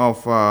me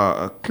of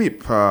a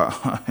clip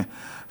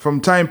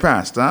from time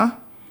past,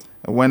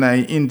 when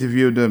I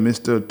interviewed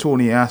Mr.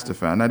 Tony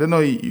Astafan. I don't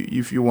know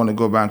if you want to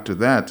go back to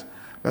that.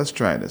 Let's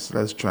try this.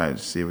 Let's try to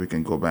see if we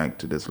can go back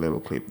to this little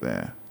clip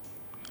there.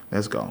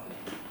 Let's go.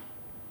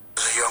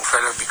 As a young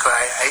fellow,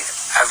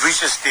 because I've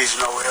reached a stage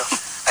now where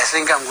I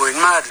think I'm going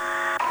mad.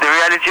 The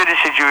reality of the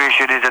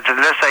situation is that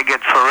unless I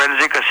get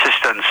forensic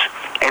assistance,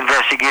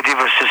 investigative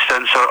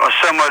assistance, or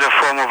some other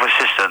form of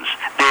assistance,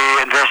 the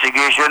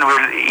investigation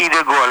will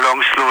either go along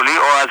slowly,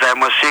 or, as I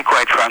must say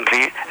quite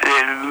frankly, they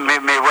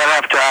may well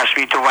have to ask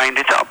me to wind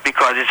it up,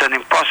 because it's an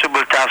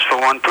impossible task for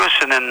one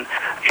person, and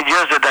it's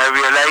just that I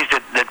realize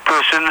that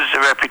persons'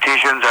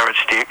 reputations are at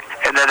stake,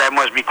 and that I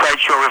must be quite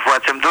sure of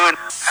what I'm doing.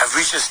 I've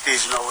reached a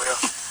stage now where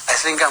I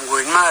think I'm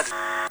going mad.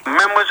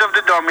 Members of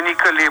the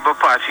Dominica Labour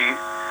Party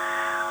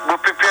were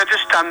prepared to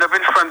stand up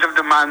in front of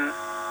the man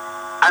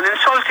and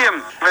insult him.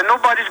 When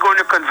nobody's going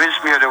to convince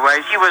me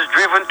otherwise, he was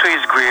driven to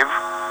his grave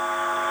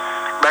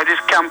by this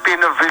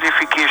campaign of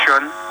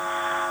vilification,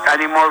 and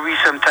in more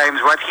recent times,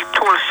 what he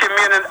told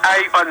Simeon and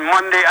I on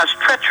Monday as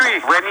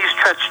treachery. When he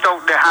stretched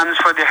out their hands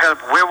for the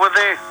help, where were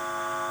they?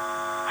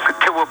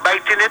 They were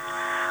biting it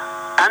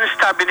and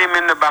stabbing him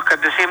in the back at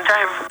the same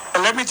time.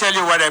 Let me tell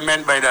you what I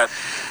meant by that.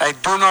 I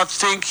do not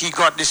think he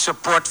got the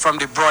support from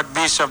the broad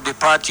base of the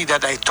party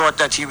that I thought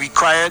that he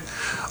required.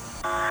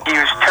 He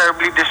was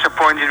terribly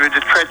disappointed with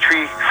the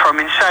treachery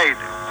from inside.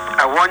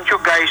 I want you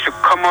guys to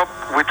come up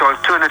with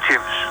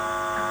alternatives.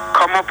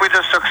 Come up with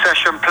a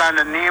succession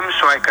plan and name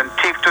so I can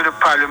take to the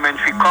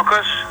parliamentary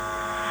caucus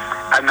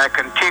and I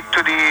can take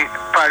to the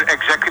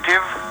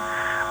executive,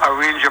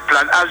 arrange a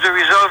plan. As a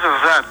result of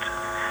that,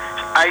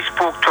 I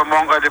spoke to,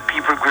 among other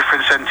people,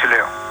 Griffin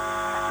Centileo.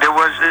 There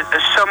was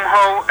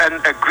somehow an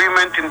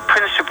agreement in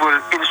principle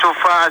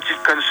insofar as it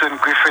concerned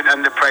Griffin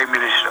and the Prime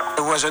Minister.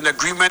 There was an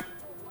agreement.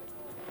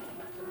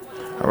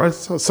 All right,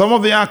 so some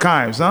of the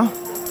archives,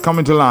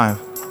 coming to life.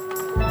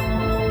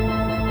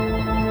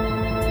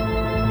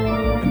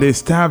 They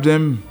stabbed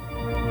him.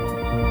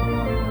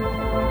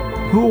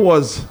 Who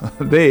was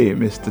they,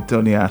 Mr.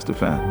 Tony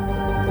Astafan?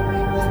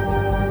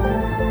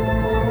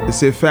 They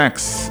say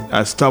facts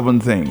are stubborn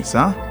things,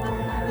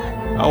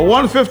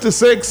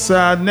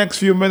 1:56, next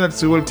few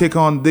minutes we will take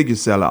on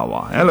Digicel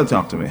Hour. Hello,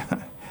 talk to me.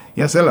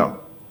 Yes, hello.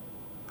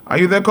 Are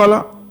you there,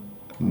 caller?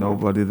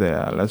 Nobody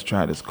there. Let's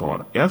try this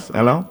caller. Yes,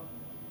 hello?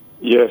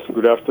 Yes,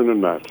 good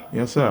afternoon, Matt.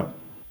 Yes, sir.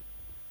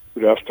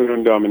 Good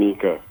afternoon,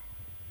 Dominica.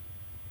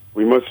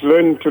 We must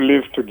learn to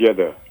live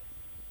together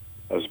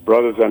as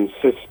brothers and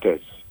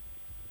sisters,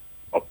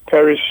 or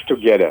perish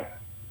together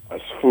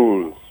as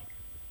fools.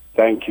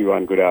 Thank you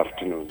and good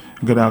afternoon.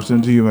 Good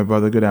afternoon to you, my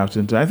brother. Good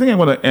afternoon to you. I think I'm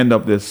going to end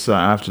up this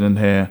afternoon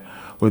here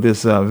with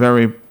this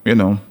very,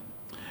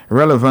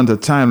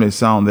 relevant, timely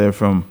sound there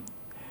from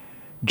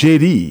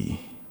JD.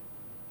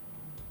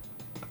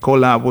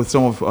 Collab with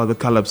some of the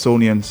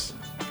Calypsonians.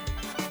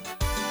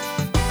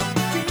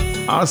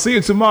 I'll see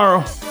you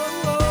tomorrow.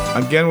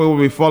 Again, we will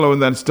be following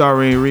that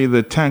story, read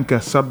the tanker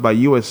sought by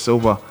U.S.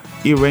 over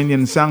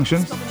Iranian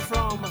sanctions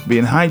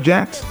being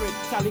hijacked.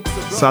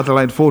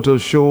 Satellite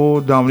photos show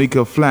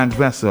Dominica flagged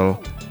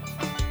vessel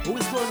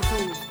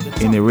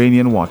in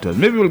Iranian waters.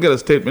 Maybe we'll get a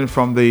statement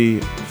from the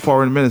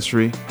foreign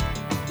ministry.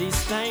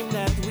 This time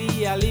that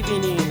we are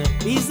living in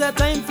is a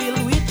time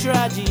filled with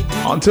tragedy.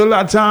 Until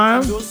that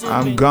time,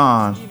 I'm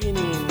gone.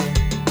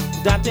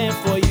 That time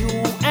for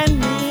you and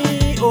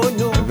me, oh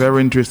no. A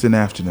very interesting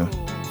afternoon.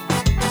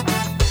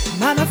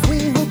 None of we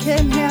who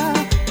came here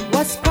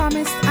was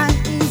promised an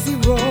easy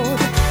road.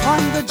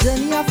 On the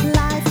journey of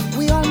life,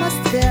 we all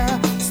must bear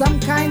some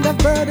kind of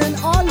burden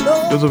or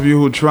load. Those of you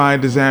who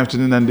tried this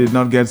afternoon and did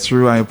not get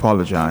through, I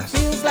apologize.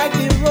 Feels like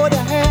the road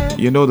ahead.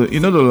 You know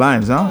the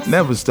lines,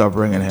 Never stop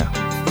ringing here.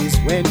 Is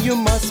when you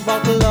must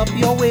buckle up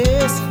your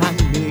waist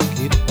and make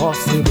it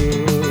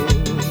possible.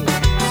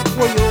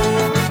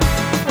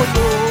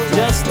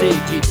 Just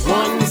take it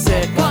 1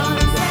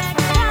 second,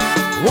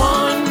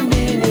 1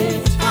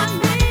 minute,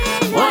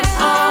 1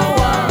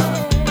 hour,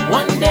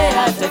 1 day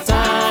at a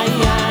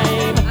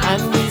time,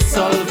 and we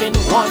solving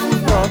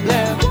one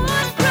problem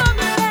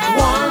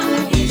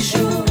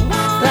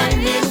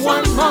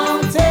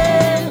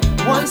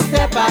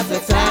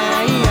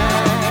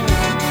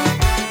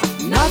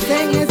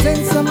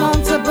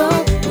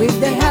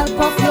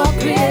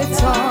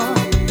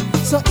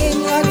So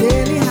in your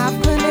daily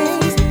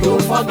happenings,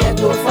 don't forget,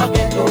 don't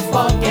forget, don't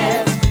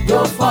forget,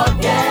 don't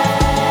forget.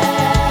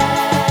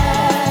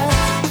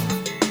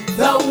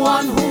 The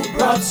one who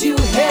brought you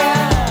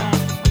here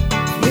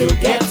will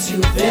get you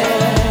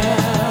there.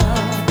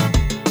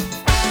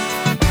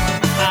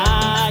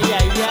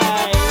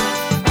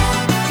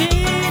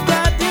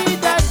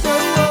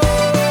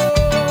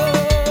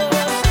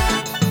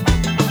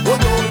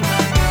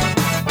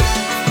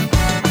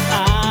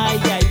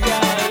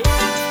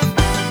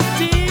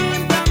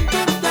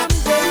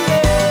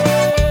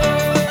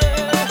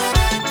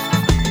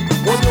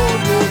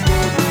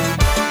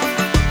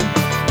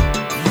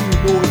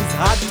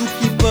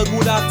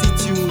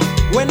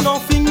 When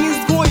nothing is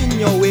going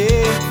your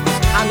way,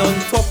 and on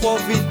top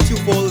of it you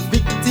fall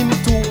victim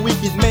to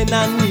wicked men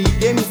and the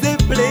games they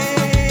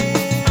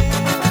play.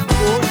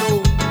 Oh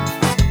no.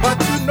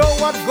 But you know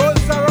what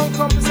goes around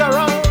comes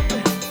around,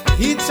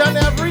 each and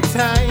every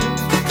time.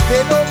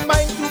 They don't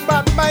mind to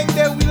bad mind,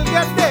 they will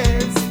get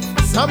theirs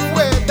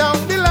somewhere down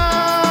the line.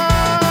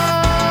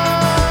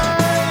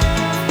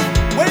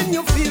 When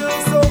you feel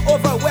so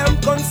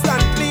overwhelmed,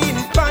 constantly in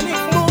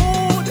panic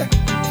mood,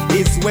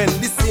 is when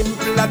the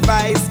simple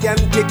advice can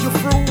take you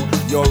through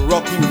your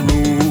rocky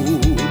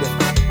road.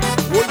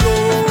 Oh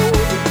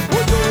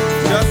Lord,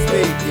 just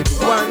take it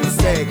 1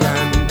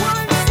 second,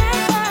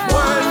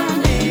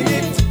 1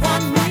 minute,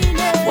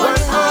 1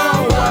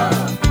 hour,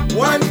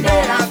 1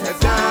 day at a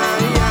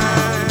time,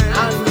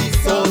 and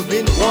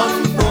resolving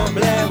one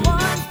problem,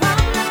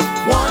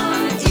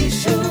 1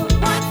 issue,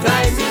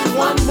 climbing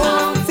 1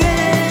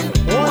 mountain,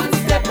 1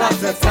 step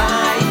at a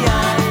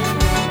time.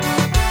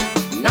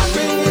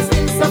 Nothing is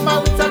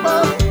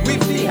insurmountable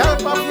with the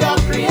help of your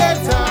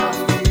Creator.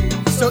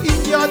 So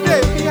in your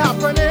daily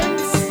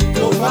happenings,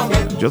 don't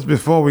forget. Just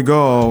before we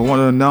go, I want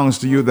to announce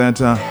to you that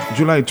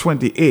July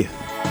 28th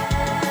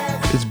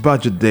is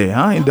Budget Day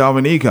in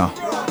Dominica.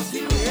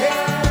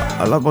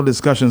 A lot more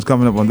discussions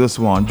coming up on this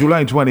one.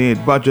 July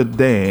 28th, Budget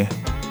Day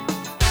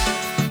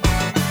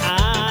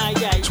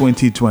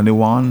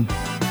 2021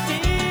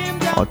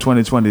 or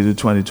 2020 to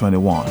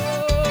 2021.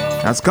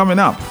 That's coming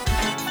up.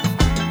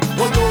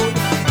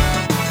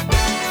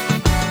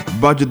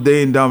 Budget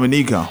Day in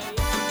Dominica.